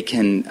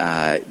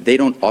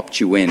don't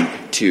opt you in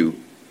to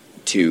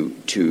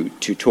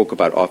talk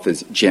about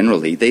offers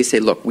generally. They say,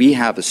 look, we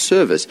have a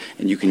service,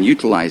 and you can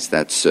utilize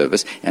that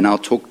service, and I'll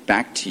talk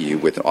back to you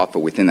with an offer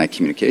within that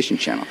communication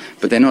channel.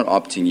 But they're not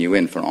opting you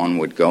in for an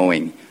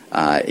onward-going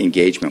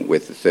engagement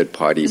with a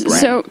third-party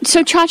brand.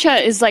 So Cha-Cha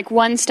is like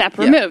one step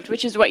removed,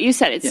 which is what you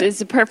said.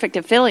 It's a perfect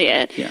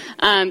affiliate.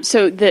 Yeah.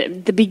 So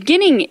the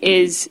beginning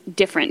is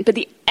different, but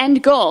the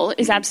end goal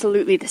is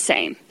absolutely the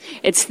same.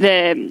 It's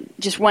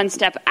just one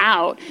step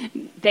out.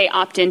 They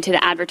opt into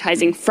the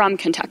advertising from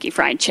Kentucky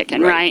Fried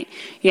Chicken, right?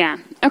 Yeah.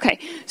 Okay.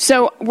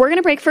 So we're going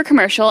to break for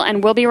commercial,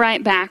 and we'll be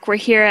right back. We're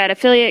here at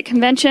Affiliate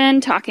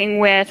Convention talking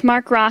with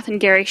Mark Roth and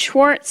Gary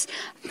Schwartz,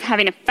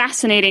 having a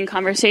fascinating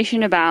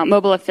conversation about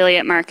mobile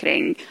affiliate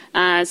marketing.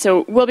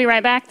 So we'll be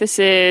right back. This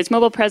is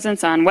Mobile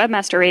Presence on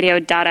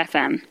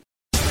webmasterradio.fm.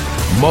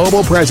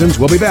 Mobile Presence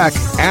will be back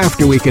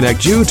after we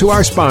connect you to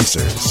our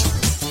sponsors.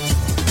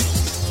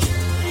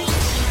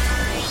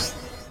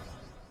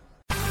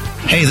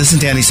 Hey, this is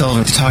Danny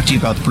Sullivan to talk to you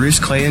about Bruce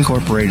Clay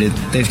Incorporated.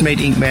 They've made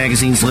Inc.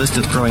 Magazine's list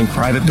of growing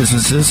private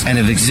businesses and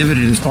have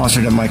exhibited and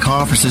sponsored at my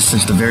conferences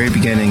since the very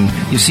beginning.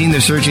 You've seen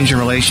their search engine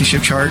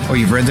relationship chart, or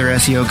you've read their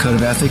SEO code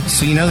of ethics,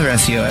 so you know they're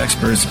SEO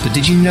experts. But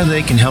did you know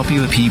they can help you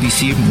with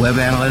PPC, web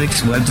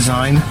analytics, web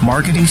design,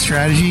 marketing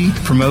strategy,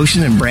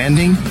 promotion, and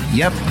branding?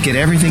 Yep, get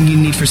everything you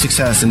need for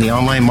success in the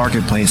online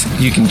marketplace.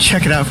 You can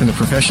check it out from the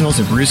professionals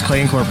at Bruce Clay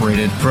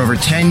Incorporated. For over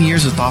 10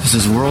 years with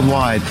offices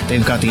worldwide,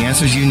 they've got the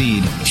answers you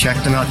need. Check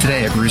them out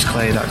today at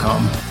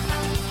bruceclay.com.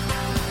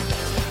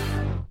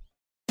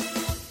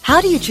 How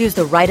do you choose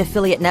the right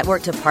affiliate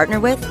network to partner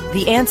with?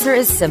 The answer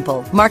is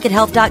simple.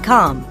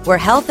 MarketHealth.com, where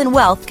health and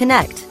wealth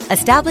connect.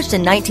 Established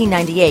in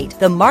 1998,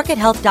 the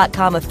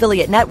MarketHealth.com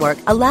affiliate network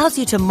allows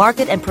you to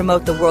market and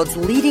promote the world's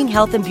leading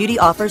health and beauty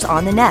offers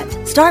on the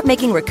net. Start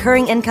making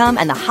recurring income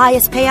and the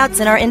highest payouts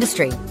in our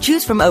industry.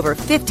 Choose from over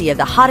 50 of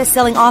the hottest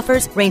selling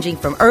offers, ranging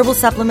from herbal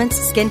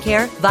supplements,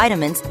 skincare,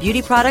 vitamins,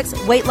 beauty products,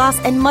 weight loss,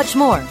 and much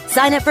more.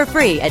 Sign up for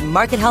free at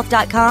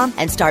MarketHealth.com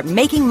and start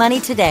making money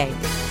today.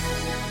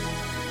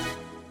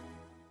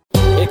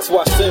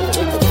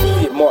 XY7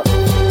 affiliate market.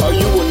 Are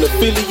you an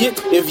affiliate?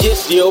 If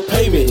yes, you'll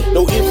pay me.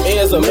 No ifs,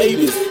 ands, or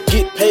maybes.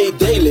 Get paid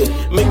daily.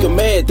 Make a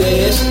mad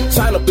dash.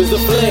 Sign up as a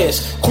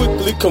flash.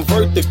 Quickly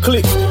convert the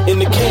clicks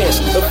into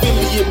cash.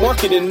 Affiliate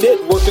marketing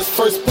network is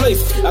first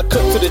place. I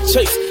cut to the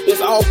chase.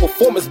 It's all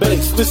performance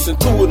based. Listen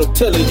to what I'm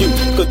telling you,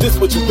 cause this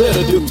what you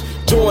better do.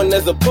 Join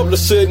as a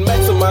publisher and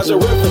maximize your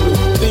revenue.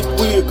 Think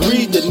we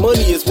agreed that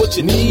money is what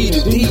you need.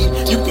 Indeed,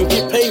 you can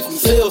get paid from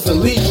sales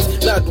and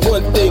leads. Not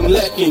one thing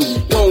lacking.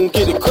 Don't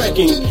get it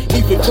cracking.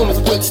 Even comes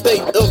with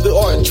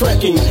state-of-the-art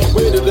tracking.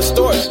 Ready to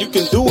start? You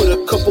can do it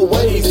a couple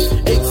ways.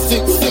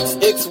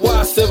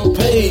 866-XY7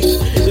 page.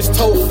 It's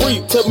toll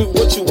free. Tell me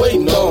what you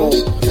waiting on.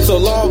 So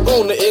log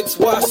on to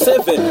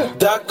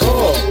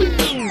xy7.com.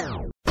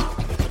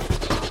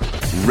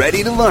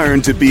 Ready to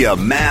learn to be a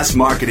mass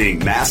marketing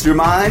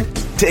mastermind?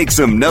 Take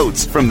some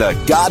notes from the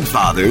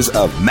godfathers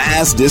of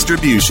mass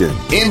distribution.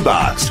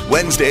 Inbox,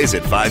 Wednesdays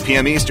at 5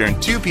 p.m. Eastern,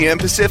 2 p.m.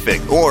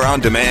 Pacific, or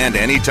on demand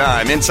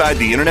anytime inside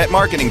the Internet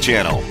Marketing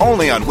Channel,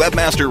 only on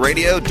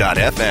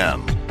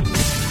webmasterradio.fm.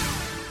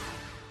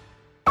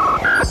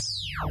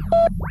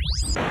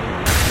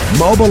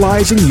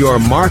 Mobilizing your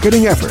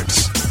marketing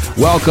efforts.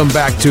 Welcome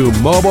back to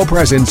Mobile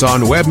Presence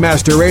on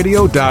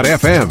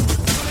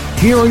webmasterradio.fm.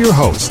 Here are your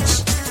hosts.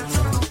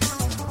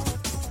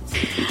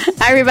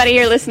 Hi, everybody.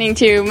 You're listening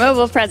to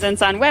Mobile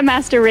Presence on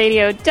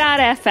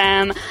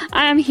webmasterradio.fm.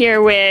 I'm here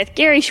with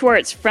Gary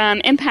Schwartz from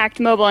Impact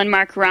Mobile and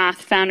Mark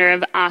Roth, founder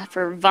of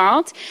Offer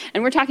Vault.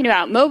 And we're talking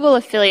about mobile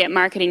affiliate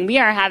marketing. We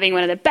are having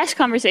one of the best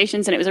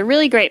conversations, and it was a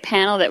really great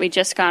panel that we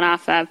just got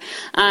off of.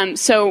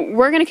 So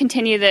we're going to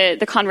continue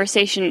the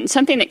conversation.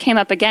 Something that came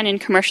up again in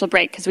commercial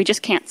break, because we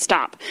just can't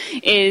stop,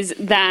 is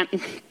that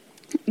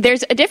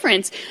there's a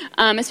difference,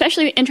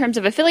 especially in terms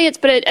of affiliates,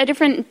 but a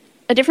difference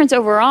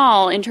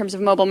overall in terms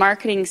of mobile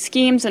marketing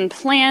schemes and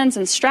plans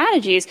and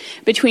strategies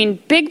between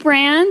big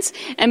brands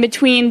and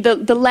between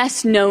the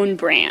less known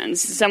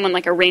brands, someone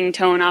like a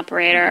ringtone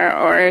operator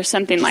or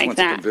something like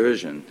that.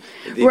 Conversion.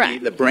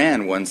 Right. The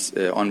brand wants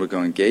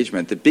ongoing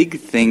engagement. The big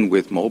thing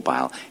with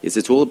mobile is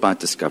it's all about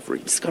discovery.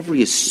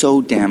 Discovery is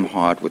so damn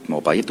hard with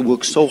mobile. You have to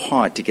work so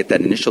hard to get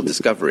that initial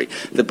discovery.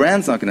 The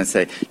brand's not going to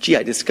say, gee,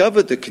 I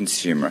discovered the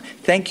consumer.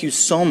 Thank you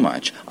so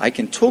much. I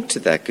can talk to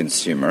that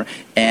consumer,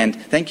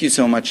 and thank you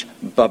so much.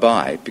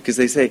 Bye-bye, because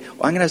they say,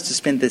 well, I'm going to have to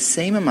spend the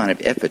same amount of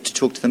effort to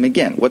talk to them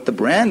again. What the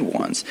brand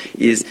wants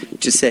is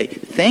to say,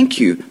 thank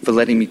you for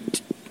giving me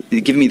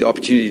the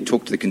opportunity to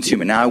talk to the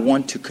consumer. Now I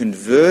want to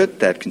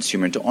convert that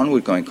consumer into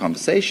onward-going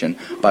conversation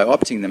by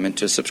opting them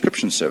into a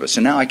subscription service.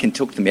 So now I can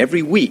talk to them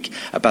every week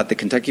about the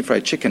Kentucky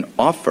Fried Chicken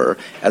offer,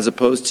 as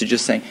opposed to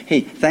just saying, hey,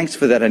 thanks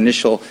for that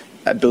initial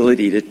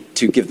ability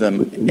to give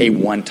them a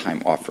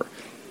one-time offer.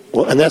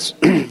 Well, and that's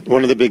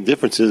one of the big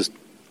differences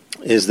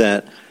is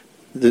that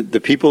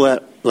the people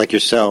that, like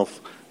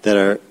yourself,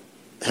 that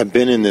have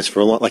been in this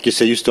for a long, like you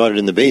said, you started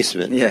in the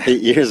basement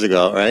 8 years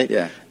ago, right?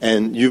 Yeah.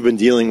 And you've been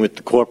dealing with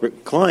the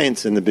corporate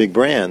clients and the big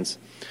brands,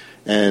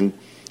 and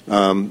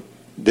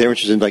they're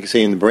interested, like I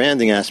say, in the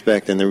branding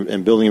aspect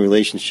and building a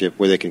relationship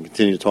where they can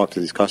continue to talk to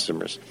these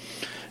customers.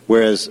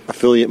 Whereas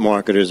affiliate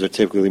marketers are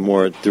typically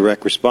more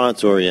direct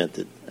response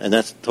oriented. And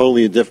that's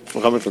totally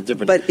coming from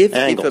different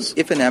angles. But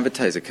if an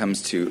advertiser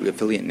comes to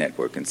affiliate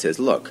network and says,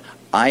 look,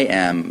 I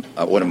am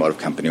an automotive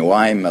company or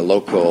I'm a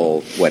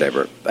local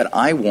whatever, but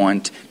I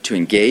want to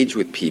engage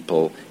with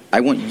people.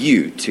 I want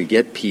you to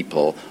get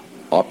people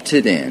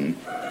opted in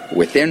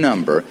with their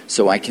number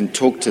so I can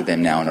talk to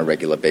them now on a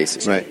regular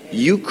basis. Right.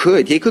 He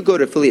could go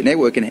to affiliate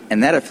network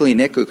and that affiliate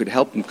network could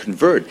help them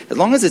convert, as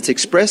long as it's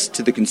expressed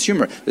to the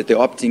consumer that they're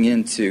opting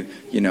into,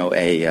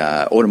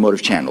 a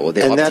automotive channel or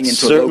they're opting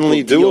into a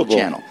local deal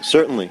channel.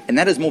 Certainly. And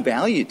that is more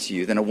value to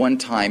you than a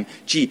one-time,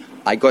 gee,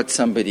 I got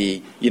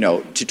somebody,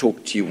 to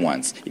talk to you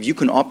once. If you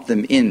can opt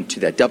them into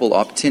that double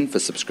opt-in for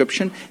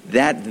subscription,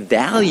 that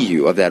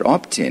value of that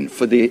opt-in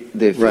for the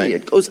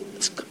affiliate goes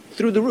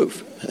through the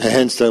roof.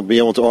 Hence, they'll be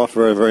able to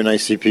offer a very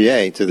nice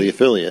CPA to the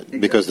affiliate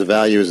because the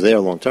value is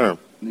there long term.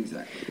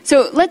 Exactly.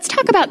 So let's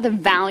talk about the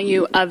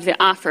value of the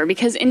offer,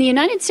 because in the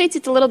United States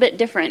it's a little bit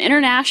different.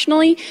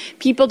 Internationally,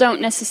 people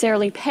don't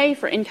necessarily pay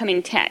for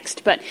incoming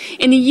text. But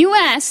in the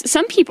U.S.,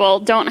 some people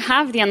don't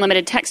have the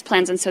unlimited text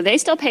plans, and so they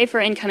still pay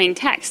for incoming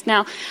text.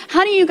 Now,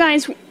 how do you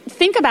guys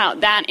think about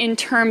that in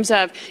terms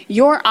of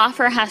your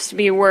offer has to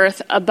be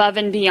worth above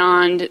and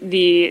beyond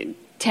the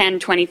 10,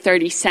 20,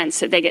 30 cents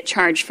that they get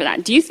charged for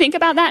that. Do you think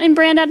about that in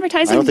brand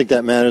advertising? I don't think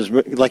that matters.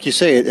 Like you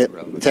say,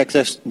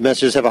 text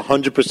messages have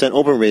 100%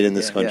 open rate in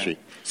this country.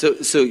 Yeah.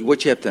 So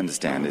what you have to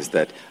understand is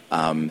that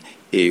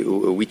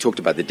we talked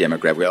about the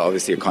demographic. We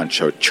obviously can't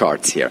show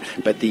charts here,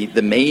 but the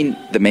main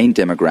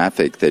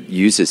demographic that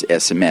uses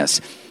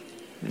SMS,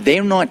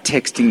 they're not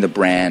texting the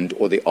brand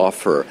or the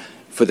offer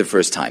for the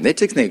first time. They're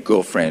texting their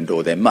girlfriend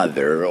or their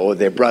mother or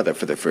their brother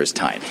for the first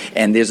time.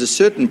 And there's a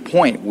certain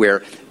point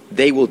where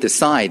they will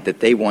decide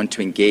that they want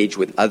to engage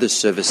with other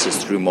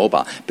services through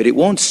mobile. But it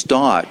won't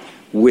start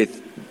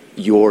with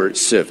your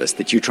service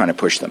that you're trying to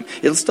push them.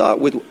 It'll start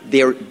with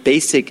their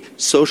basic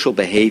social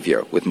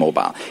behavior with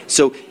mobile.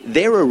 So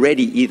they're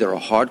already either a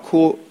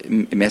hardcore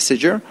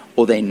messenger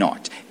or they're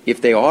not.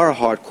 If they are a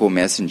hardcore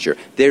messenger,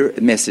 they're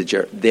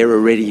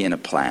already in a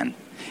plan.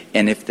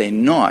 And if they're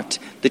not,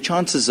 the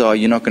chances are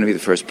you're not going to be the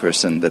first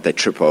person that they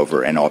trip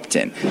over and opt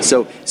in.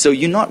 So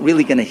you're not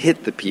really going to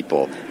hit the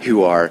people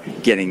who are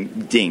getting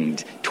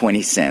dinged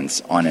 20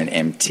 cents on an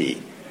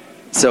MT.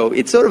 So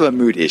it's sort of a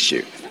mood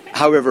issue.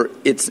 However,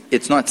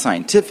 it's not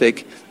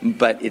scientific,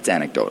 but it's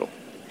anecdotal.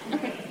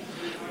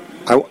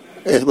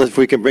 If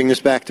we can bring this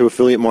back to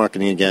affiliate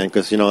marketing again,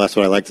 because that's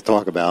what I like to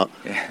talk about.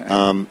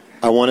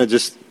 I want to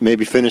just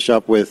maybe finish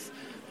up with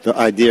the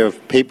idea of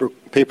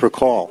pay-per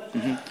call.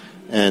 Mm-hmm.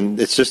 And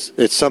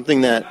it's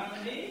something that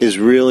is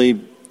really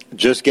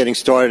just getting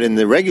started in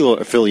the regular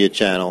affiliate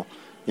channel,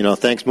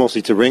 thanks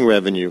mostly to Ring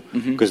Revenue,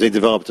 because they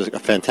developed a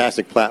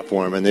fantastic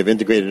platform, and they've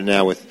integrated it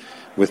now with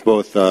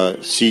both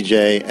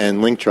CJ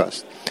and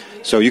LinkTrust.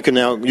 So you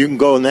can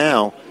go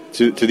now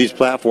to these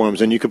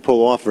platforms, and you can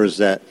pull offers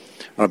that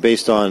are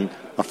based on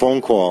a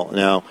phone call.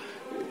 Now,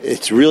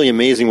 it's really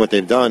amazing what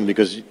they've done,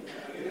 because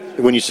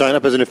when you sign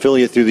up as an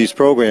affiliate through these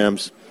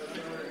programs,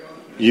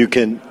 you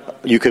could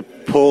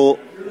pull,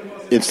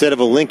 instead of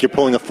a link, you're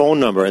pulling a phone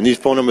number, and these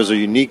phone numbers are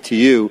unique to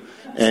you,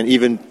 and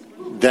even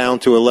down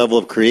to a level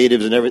of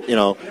creatives and everything,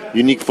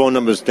 unique phone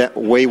numbers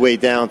way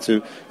down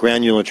to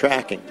granular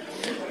tracking.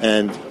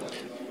 And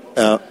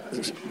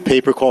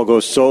pay-per-call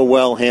goes so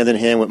well hand in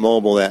hand with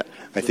mobile that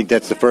I think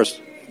that's the first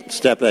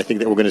step that I think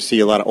that we're going to see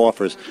a lot of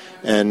offers.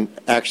 And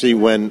actually,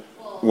 when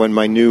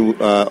my new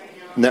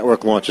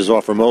network launches,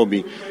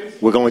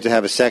 OfferMobi, we're going to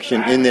have a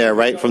section in there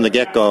right from the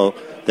get-go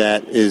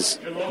that is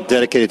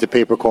dedicated to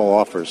pay-per-call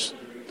offers.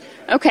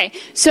 Okay,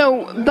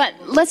 but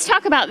let's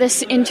talk about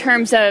this in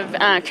terms of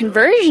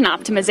conversion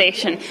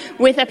optimization.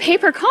 With a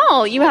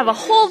pay-per-call, you have a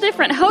whole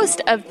different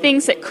host of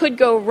things that could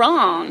go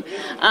wrong,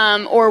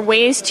 or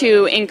ways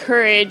to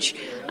encourage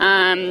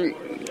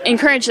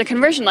the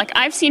conversion. Like,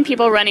 I've seen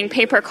people running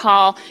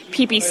pay-per-call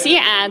PPC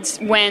ads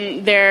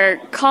when their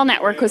call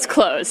network was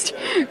closed,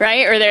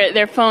 right? Or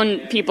their phone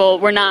people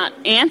were not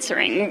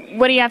answering.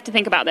 What do you have to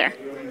think about there?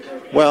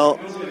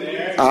 Well,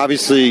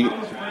 obviously,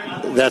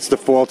 that's the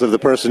fault of the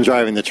person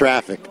driving the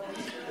traffic.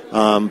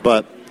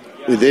 But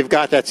they've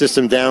got that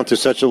system down to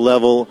such a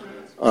level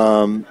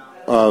of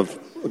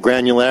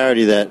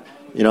granularity that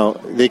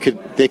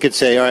they could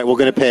say, all right, we're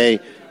going to pay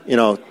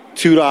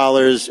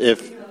 $2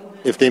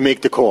 if they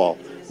make the call.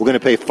 We're going to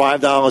pay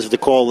 $5 if the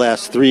call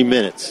lasts 3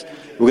 minutes.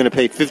 We're going to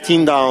pay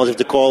 $15 if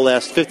the call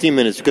lasts 15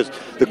 minutes, because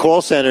the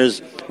call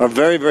centers are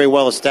very, very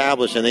well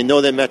established, and they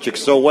know their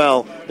metrics so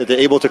well that they're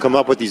able to come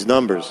up with these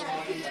numbers.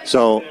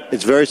 So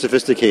it's very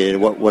sophisticated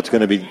what's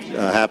going to be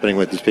happening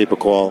with these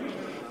pay-per-call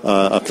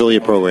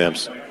affiliate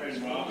programs.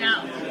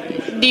 Now,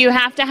 do you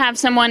have to have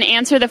someone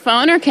answer the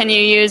phone, or can you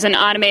use an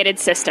automated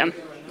system?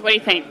 What do you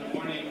think?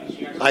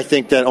 I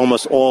think that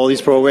almost all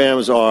these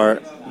programs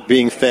are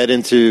being fed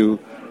into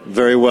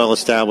very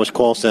well-established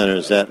call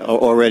centers that are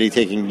already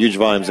taking huge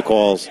volumes of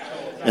calls,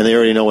 and they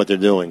already know what they're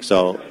doing.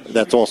 So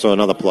that's also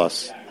another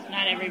plus.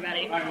 Not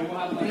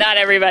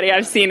everybody.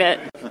 I've seen it.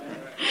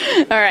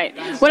 All right.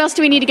 What else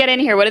do we need to get in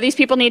here? What do these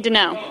people need to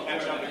know?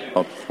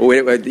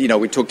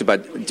 We talked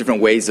about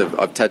different ways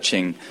of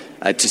touching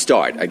to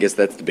start. I guess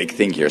that's the big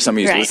thing here.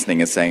 Somebody who's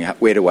listening is saying,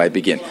 where do I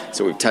begin?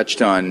 So we've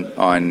touched on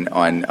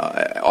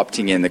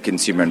opting in the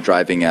consumer and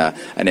driving an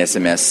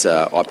SMS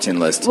opt-in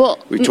list.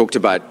 We've talked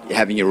about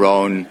having your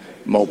own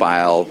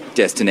mobile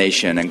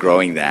destination and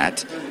growing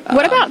that.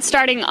 What about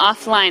starting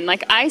offline?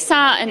 Like, I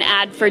saw an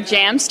ad for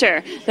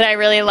Jamster that I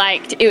really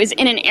liked. It was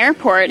in an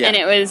airport, and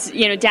it was,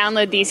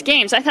 download these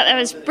games. I thought that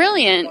was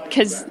brilliant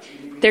because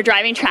they're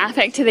driving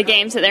traffic to the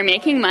games that they're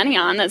making money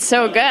on. That's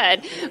so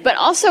good. But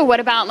also, what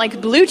about like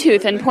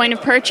Bluetooth and point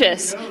of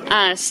purchase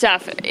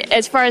stuff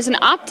as far as an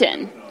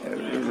opt-in?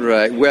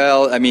 Right.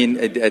 Well, I mean,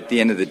 at the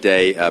end of the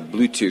day,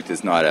 Bluetooth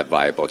is not a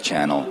viable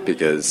channel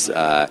because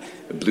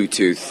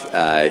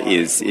Bluetooth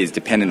is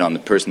dependent on the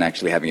person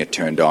actually having it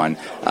turned on.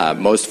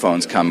 Most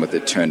phones come with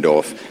it turned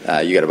off.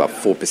 You got about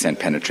 4%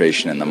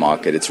 penetration in the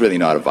market. It's really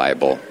not a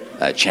viable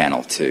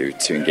channel to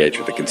engage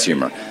with the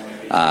consumer.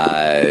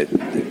 Obviously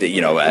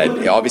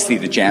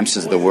the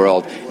Jamsters of the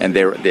world and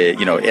their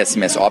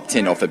SMS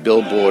opt-in off a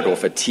billboard,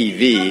 off a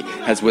TV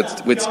has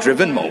what's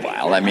driven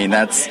mobile. I mean,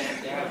 that's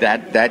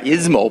that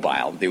is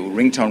mobile. The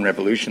ringtone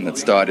revolution that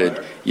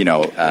started,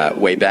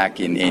 way back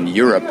in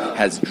Europe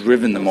has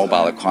driven the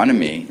mobile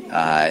economy,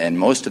 and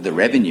most of the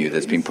revenue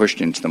that's been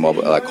pushed into the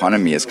mobile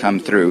economy has come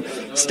through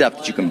stuff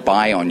that you can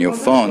buy on your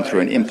phone through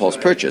an impulse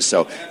purchase.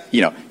 So,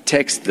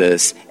 text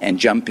this and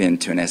jump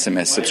into an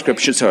SMS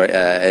subscription, so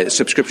a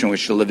subscription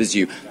which delivers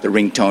you the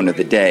ringtone of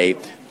the day,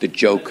 the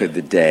joke of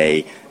the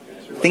day.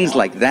 Things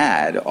like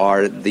that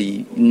are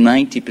the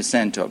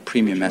 90% of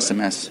premium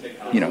SMS,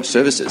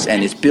 services,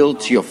 and it's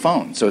built to your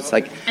phone. So it's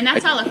like, and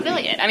that's all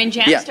affiliate. I mean,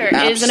 Jamster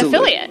is an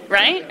affiliate,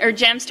 right? Or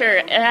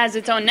Jamster has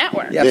its own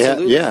network.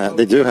 Yeah,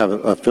 they do have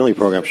an affiliate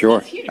program,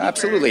 sure.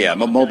 Absolutely, yeah.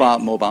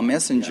 Mobile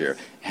Messenger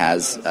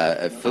has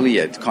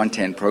affiliate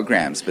content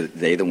programs, but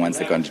they're the ones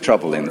that got into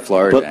trouble in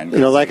Florida.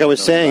 But, like I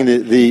was saying,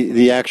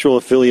 the actual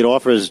affiliate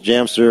offers,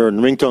 Jamster and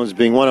ringtones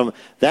being one of them,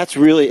 that's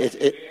really,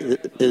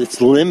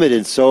 it's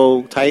limited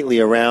so tightly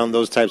around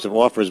those types of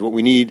offers. What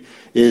we need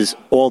is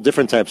all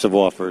different types of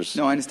offers.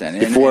 No, I understand.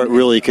 Before it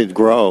really could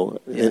grow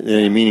in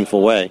a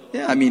meaningful way.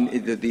 Yeah, I mean,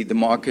 the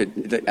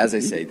market, as I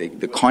say,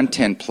 the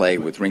content play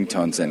with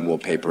ringtones and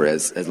wallpaper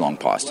has long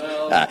passed.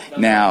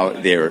 Now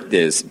there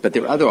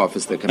are other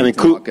offers that come into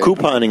the market.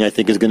 Couponing, I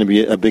think, is going to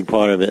be a big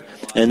part of it.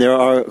 And there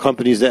are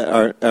companies that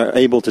are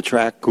able to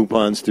track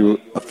coupons through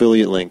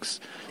affiliate links.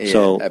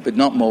 Yeah, but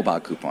not mobile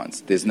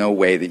coupons. There's no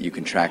way that you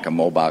can track a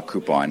mobile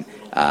coupon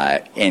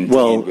end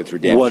with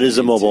redemption. What is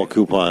a mobile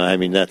coupon? I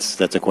mean, that's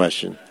a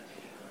question.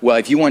 Well,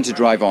 if you want to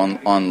drive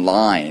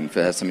online,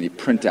 for have somebody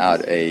print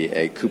out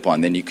a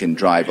coupon, then you can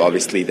drive,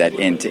 obviously, that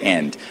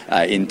end-to-end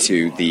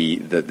into the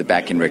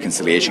back-end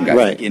reconciliation guide,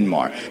 like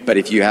Inmar. But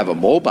if you have a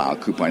mobile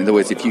coupon, in other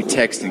words, if you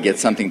text and get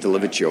something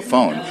delivered to your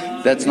phone,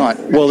 that's not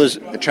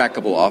a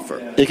trackable offer.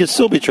 It could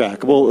still be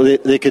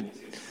trackable. They could.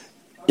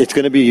 It's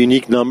going to be a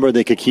unique number.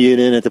 They could key it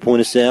in at the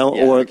point of sale,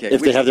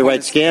 if they have the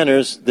right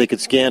scanners, they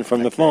could scan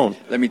from the phone.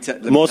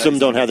 Most of them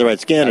don't have the right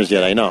scanners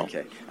yet, I know.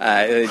 Okay.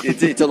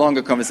 It's a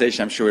longer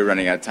conversation. I'm sure we're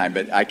running out of time,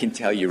 but I can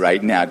tell you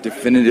right now,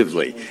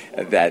 definitively,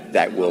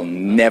 that will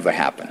never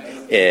happen.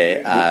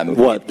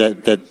 What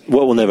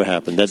will never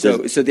happen? So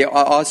there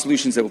are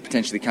solutions that will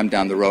potentially come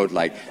down the road,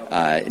 like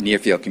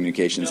near-field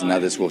communications and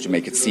others, which will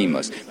make it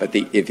seamless. But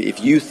if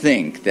you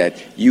think that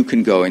you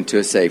can go into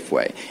a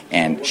Safeway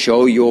and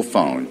show your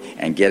phone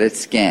and get it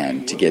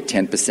scanned to get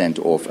 10%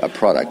 off a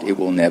product, it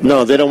will never.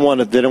 No, they don't want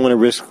to. They don't want to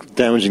risk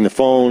damaging the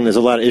phone. There's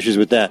a lot of issues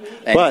with that.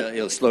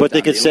 But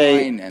they could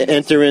say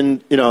enter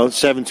in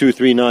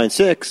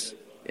 72396.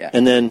 Yeah.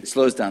 And then it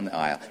slows down the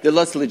aisle. There are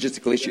lots of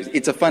logistical issues.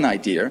 It's a fun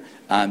idea.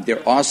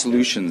 There are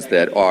solutions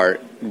that are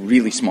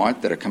really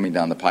smart that are coming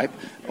down the pipe.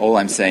 All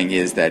I'm saying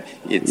is that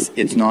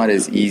it's not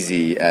as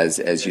easy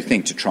as you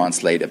think to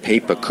translate a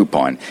paper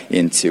coupon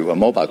into a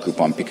mobile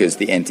coupon because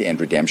the end-to-end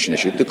redemption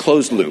issue, the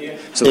closed loop.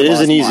 So it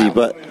isn't easy,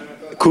 but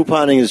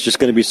couponing is just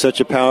going to be such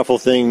a powerful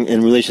thing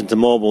in relation to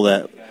mobile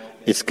that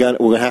we're going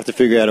to have to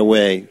figure out a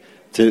way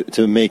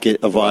to make it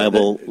a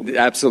viable,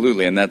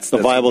 absolutely, and that's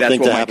viable thing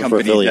to happen for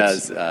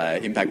affiliates.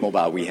 Does Impact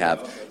Mobile? We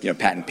have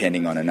patent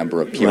pending on a number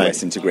of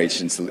POS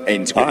integrations. All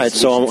right,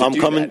 so I'm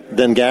coming.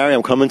 Then Gary,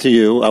 I'm coming to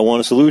you. I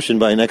want a solution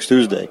by next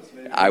Tuesday.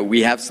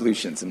 We have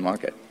solutions in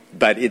market,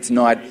 but it's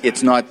not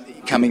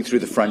coming through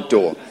the front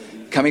door.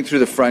 Coming through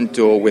the front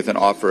door with an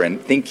offer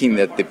and thinking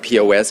that the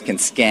POS can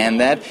scan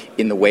that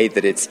in the way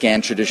that it's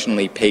scanned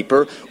traditionally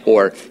paper,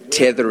 or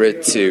tether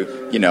it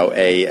to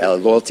a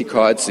loyalty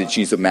card so that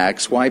you use a mag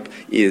swipe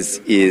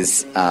is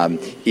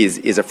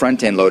a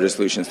front end loader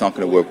solution. It's not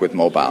going to work with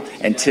mobile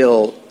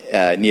until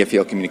near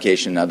field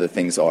communication and other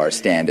things are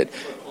standard.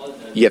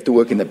 You have to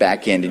work in the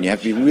back end, and you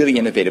have to be really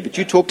innovative. But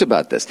you talked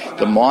about this.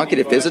 The market,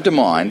 if there's a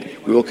demand,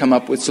 we will come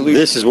up with solutions.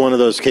 This is one of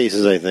those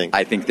cases, I think.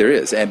 I think there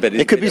is. But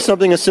it could be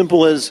something as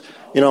simple as,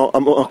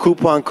 a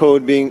coupon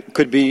code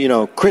could be,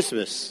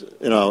 Christmas,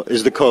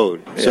 is the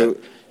code. Yeah. So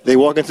they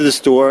walk into the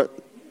store,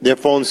 their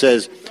phone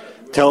says,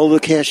 tell the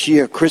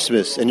cashier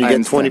Christmas, and you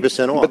get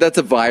 20% off. But that's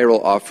a viral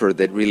offer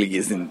that really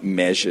isn't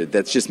measured.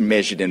 That's just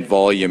measured in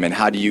volume, and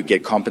how do you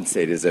get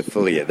compensated as an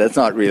affiliate? That's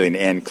not really an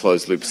end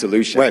closed-loop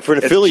solution. Right, for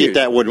an affiliate,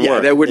 that wouldn't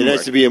work. That wouldn't work. It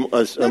has to be a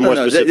more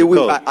specific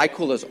code. I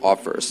call those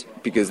offers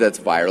because that's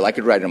viral. I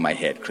could write it on my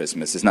head,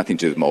 Christmas. It's nothing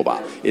to do with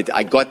mobile.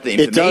 I got the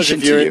information it does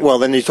if you're, well,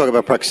 then you talk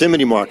about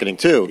proximity marketing,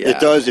 too. Yeah. It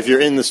does if you're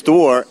in the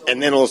store,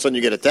 and then all of a sudden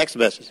you get a text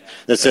message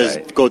that says,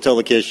 go tell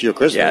the cashier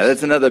Christmas. Yeah,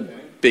 that's another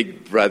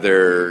Big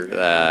Brother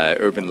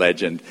urban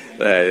legend,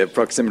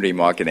 proximity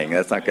marketing.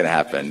 That's not going to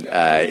happen.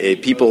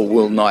 People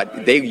will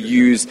not. They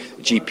use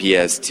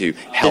GPS to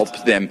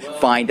help them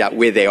find out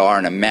where they are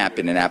on a map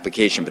in an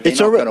application, but they're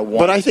not going to want.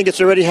 But I think it's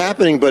already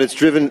happening. But it's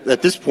driven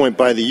at this point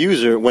by the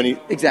user when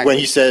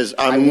he says,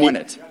 "I want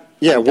it."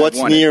 Yeah,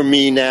 what's near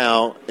me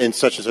now in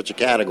such and such a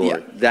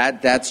category? Yeah,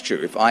 that's true.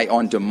 If I,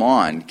 on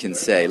demand, can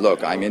say,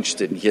 look, I'm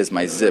interested, and here's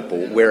my zip,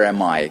 or where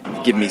am I?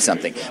 Give me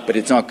something. But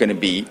it's not going to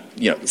be,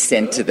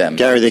 sent to them.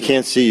 Gary, they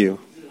can't see you.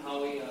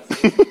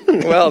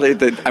 Well,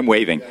 I'm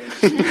waving.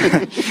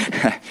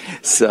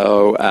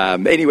 So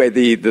anyway,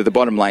 the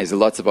bottom line is there are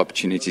lots of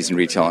opportunities in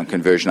retail and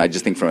conversion. I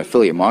just think from an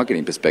affiliate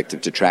marketing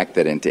perspective, to track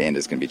that end to end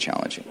is going to be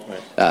challenging.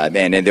 Right.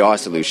 And there are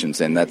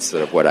solutions, and that's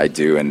sort of what I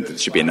do. And there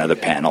should be another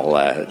panel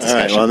discussion. All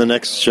right. Well, on the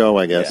next show,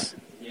 I guess.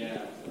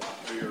 Yeah.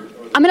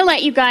 I'm going to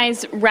let you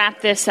guys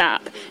wrap this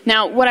up.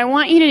 Now, what I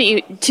want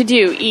you to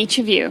do, each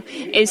of you,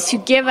 is to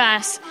give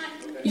us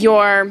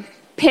your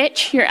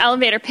pitch, your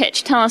elevator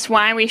pitch. Tell us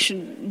why we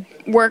should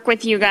work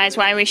with you guys,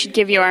 why we should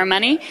give you our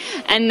money,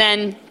 and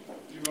then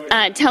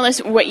tell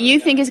us what you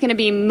think is going to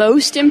be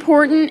most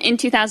important in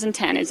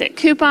 2010. Is it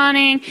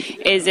couponing?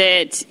 Is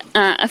it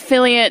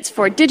affiliates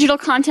for digital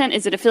content?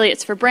 Is it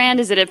affiliates for brand?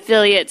 Is it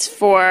affiliates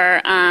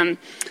for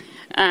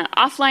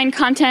offline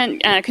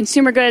content,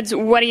 consumer goods?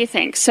 What do you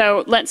think?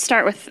 So let's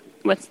start with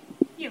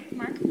you,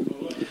 Mark.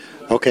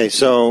 Okay,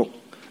 so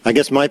I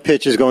guess my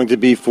pitch is going to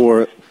be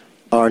for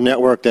our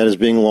network that is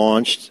being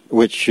launched,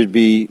 which should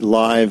be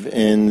live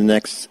in the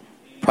next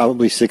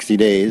probably 60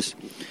 days,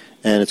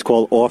 and it's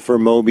called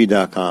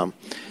OfferMobi.com.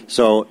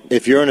 So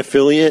if you're an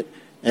affiliate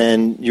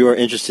and you're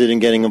interested in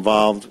getting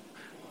involved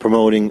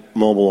promoting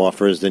mobile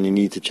offers, then you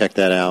need to check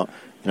that out.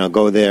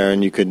 Go there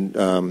and you could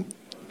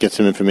get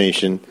some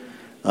information.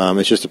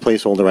 It's just a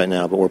placeholder right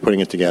now, but we're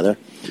putting it together.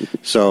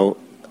 So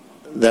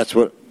that's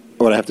what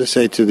I have to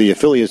say to the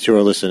affiliates who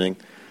are listening.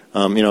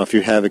 If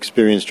you have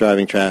experience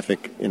driving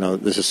traffic,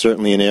 this is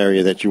certainly an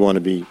area that you want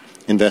to be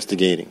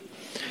investigating.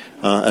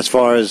 As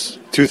far as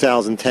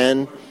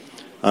 2010,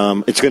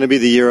 it's going to be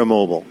the year of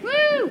mobile.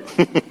 Woo!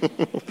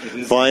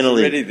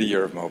 Finally, already the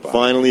year of mobile.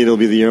 Finally, it'll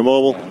be the year of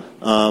mobile.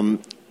 I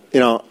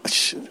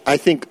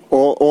think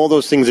all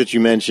those things that you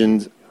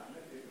mentioned,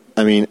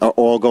 are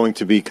all going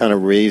to be kind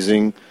of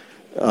raising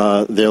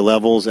their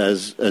levels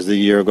as the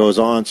year goes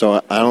on.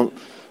 So I don't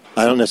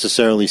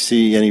necessarily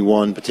see any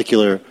one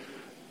particular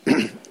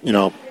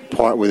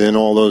part within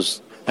all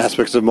those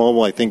aspects of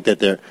mobile. I think that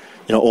they're,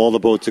 all the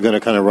boats are going to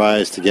kind of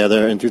rise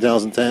together in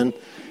 2010,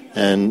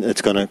 and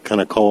it's going to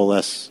kind of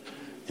coalesce,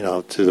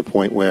 to the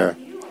point where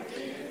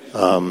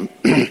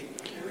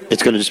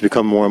it's going to just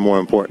become more and more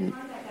important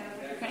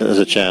as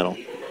a channel.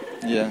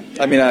 Yeah,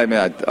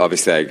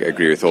 obviously I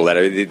agree with all that.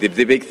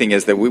 The big thing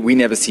is that we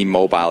never see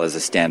mobile as a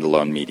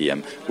standalone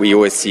medium. We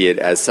always see it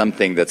as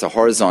something that's a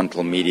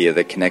horizontal media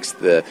that connects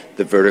the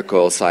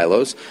vertical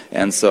silos.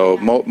 And so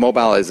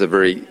mobile is a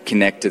very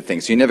connected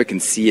thing. So you never can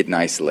see it in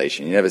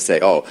isolation. You never say,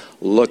 oh,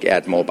 look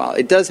at mobile.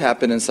 It does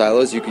happen in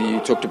silos. You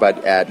talked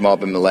about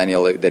AdMob and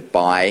Millennial that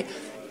buy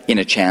in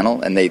a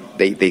channel, and they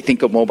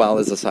think of mobile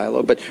as a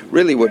silo. But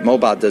really what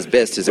mobile does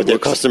best is their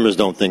customers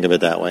don't think of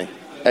it that way.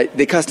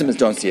 The customers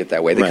don't see it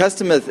that way. The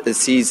customer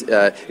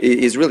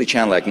is really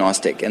channel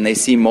agnostic, and they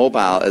see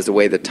mobile as a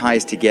way that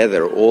ties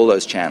together all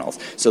those channels.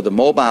 So the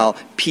mobile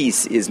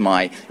piece is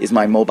my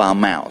mobile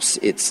mouse.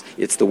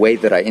 It's the way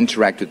that I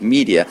interact with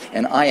media,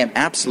 and I am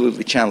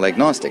absolutely channel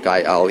agnostic.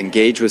 I'll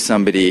engage with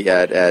somebody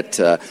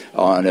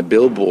on a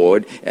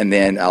billboard, and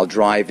then I'll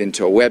drive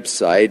into a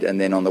website, and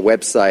then on the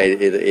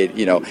website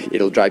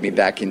it'll drive me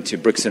back into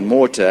bricks and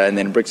mortar, and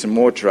then bricks and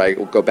mortar I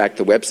will go back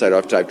to the website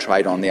after I've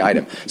tried on the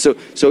item. So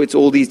it's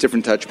all these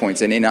different touch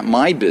points, and in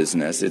my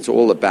business it's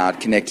all about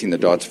connecting the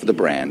dots for the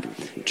brand,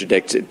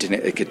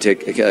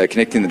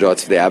 connecting the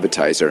dots for the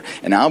advertiser.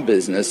 And our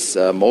business,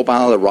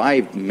 mobile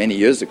arrived many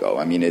years ago.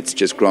 It's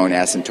just grown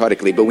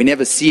asymptotically, but we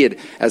never see it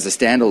as a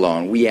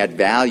standalone. We add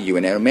value,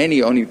 and it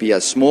may only be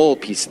a small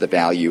piece of the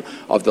value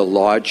of the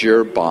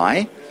larger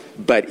buy,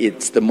 but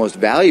it's the most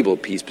valuable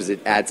piece because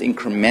it adds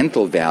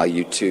incremental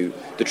value to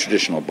the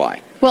traditional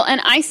buy. Well,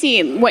 and I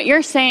see what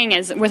you're saying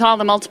is with all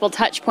the multiple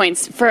touch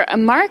points, for a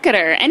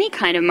marketer, any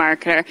kind of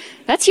marketer,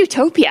 that's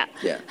utopia.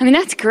 Yeah.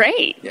 That's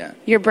great. Yeah.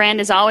 Your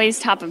brand is always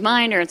top of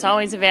mind, or it's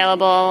always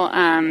available.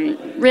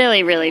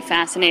 Really, really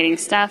fascinating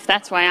stuff.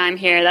 That's why I'm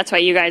here. That's why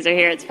you guys are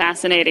here. It's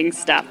fascinating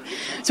stuff.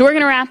 So we're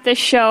going to wrap this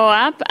show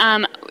up.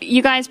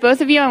 You guys,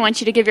 both of you, I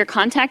want you to give your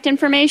contact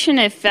information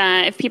if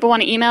people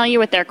want to email you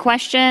with their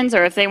questions,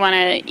 or if they want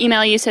to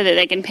email you so that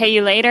they can pay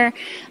you later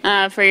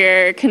for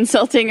your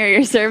consulting or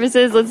your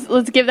services.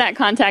 Let's give that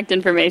contact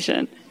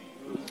information.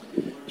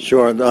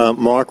 Sure.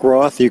 Mark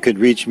Roth, you could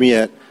reach me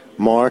at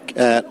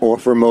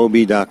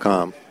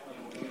mark@offermobi.com.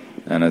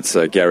 And it's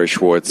Gary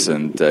Schwartz,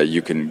 and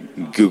you can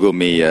Google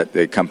me at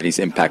the company's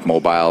Impact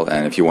Mobile,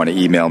 and if you want to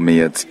email me,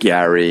 it's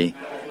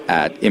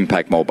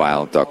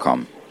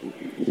gary@impactmobile.com.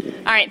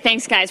 All right,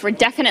 thanks, guys. We're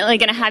definitely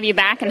going to have you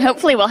back, and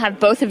hopefully we'll have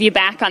both of you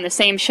back on the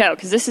same show,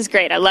 because this is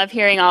great. I love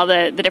hearing all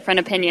the different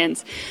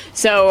opinions.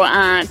 So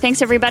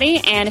thanks, everybody.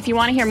 And if you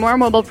want to hear more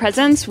Mobile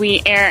Presence,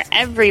 we air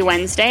every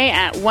Wednesday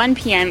at 1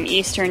 p.m.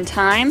 Eastern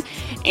Time.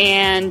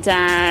 And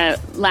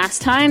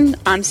last time,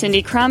 I'm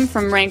Cindy Crum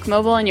from Rank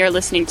Mobile, and you're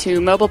listening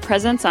to Mobile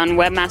Presence on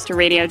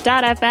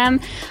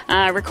webmasterradio.fm,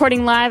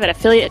 recording live at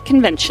Affiliate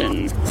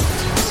Convention.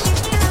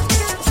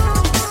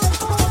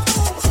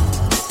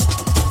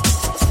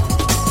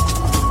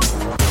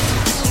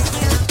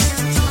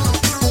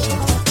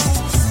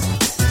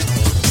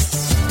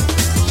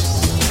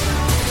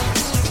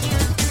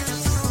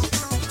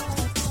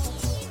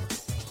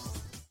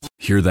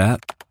 Hear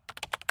that?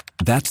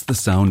 That's the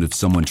sound of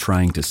someone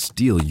trying to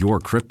steal your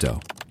crypto.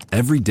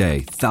 Every day,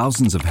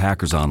 thousands of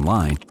hackers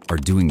online are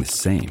doing the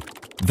same.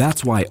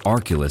 That's why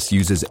Arculus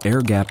uses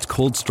air-gapped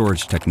cold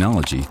storage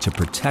technology to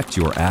protect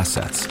your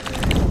assets.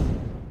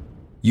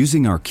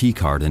 Using our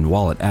keycard and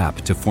wallet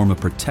app to form a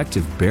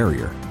protective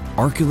barrier,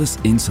 Arculus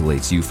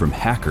insulates you from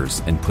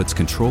hackers and puts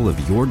control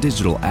of your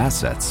digital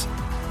assets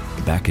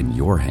back in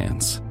your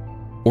hands.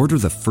 Order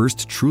the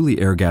first truly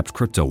air-gapped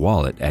crypto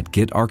wallet at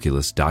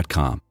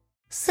getarculus.com.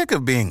 Sick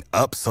of being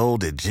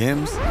upsold at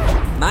gyms?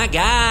 My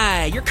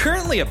guy, you're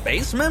currently a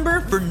base member?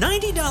 For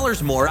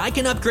 $90 more, I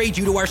can upgrade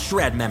you to our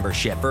Shred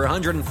membership. For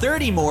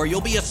 $130 more,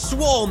 you'll be a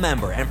Swole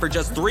member. And for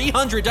just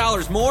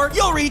 $300 more,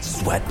 you'll reach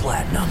Sweat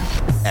Platinum.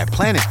 At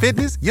Planet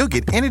Fitness, you'll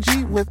get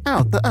energy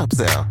without the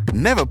upsell.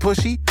 Never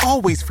pushy,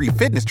 always free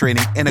fitness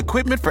training and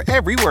equipment for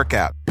every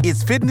workout.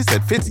 It's fitness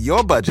that fits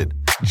your budget.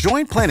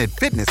 Join Planet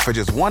Fitness for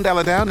just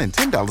 $1 down and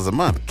 $10 a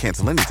month.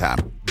 Cancel anytime.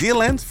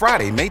 Deal ends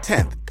Friday, May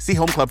 10th. See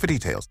Home Club for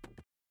details.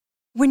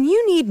 When you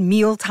need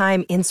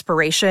mealtime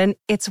inspiration,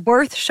 it's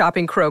worth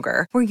shopping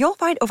Kroger, where you'll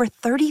find over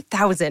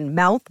 30,000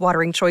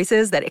 mouth-watering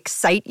choices that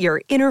excite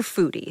your inner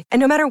foodie. And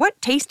no matter what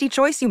tasty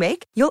choice you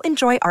make, you'll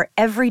enjoy our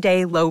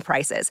everyday low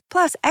prices,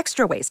 plus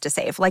extra ways to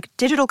save, like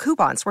digital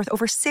coupons worth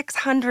over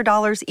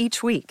 $600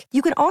 each week.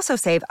 You can also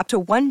save up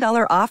to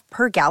 $1 off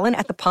per gallon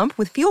at the pump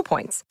with fuel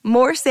points.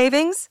 More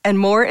savings and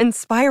more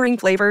inspiring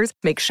flavors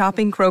make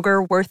shopping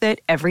Kroger worth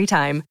it every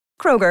time.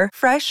 Kroger,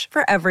 fresh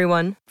for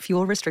everyone.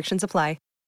 Fuel restrictions apply.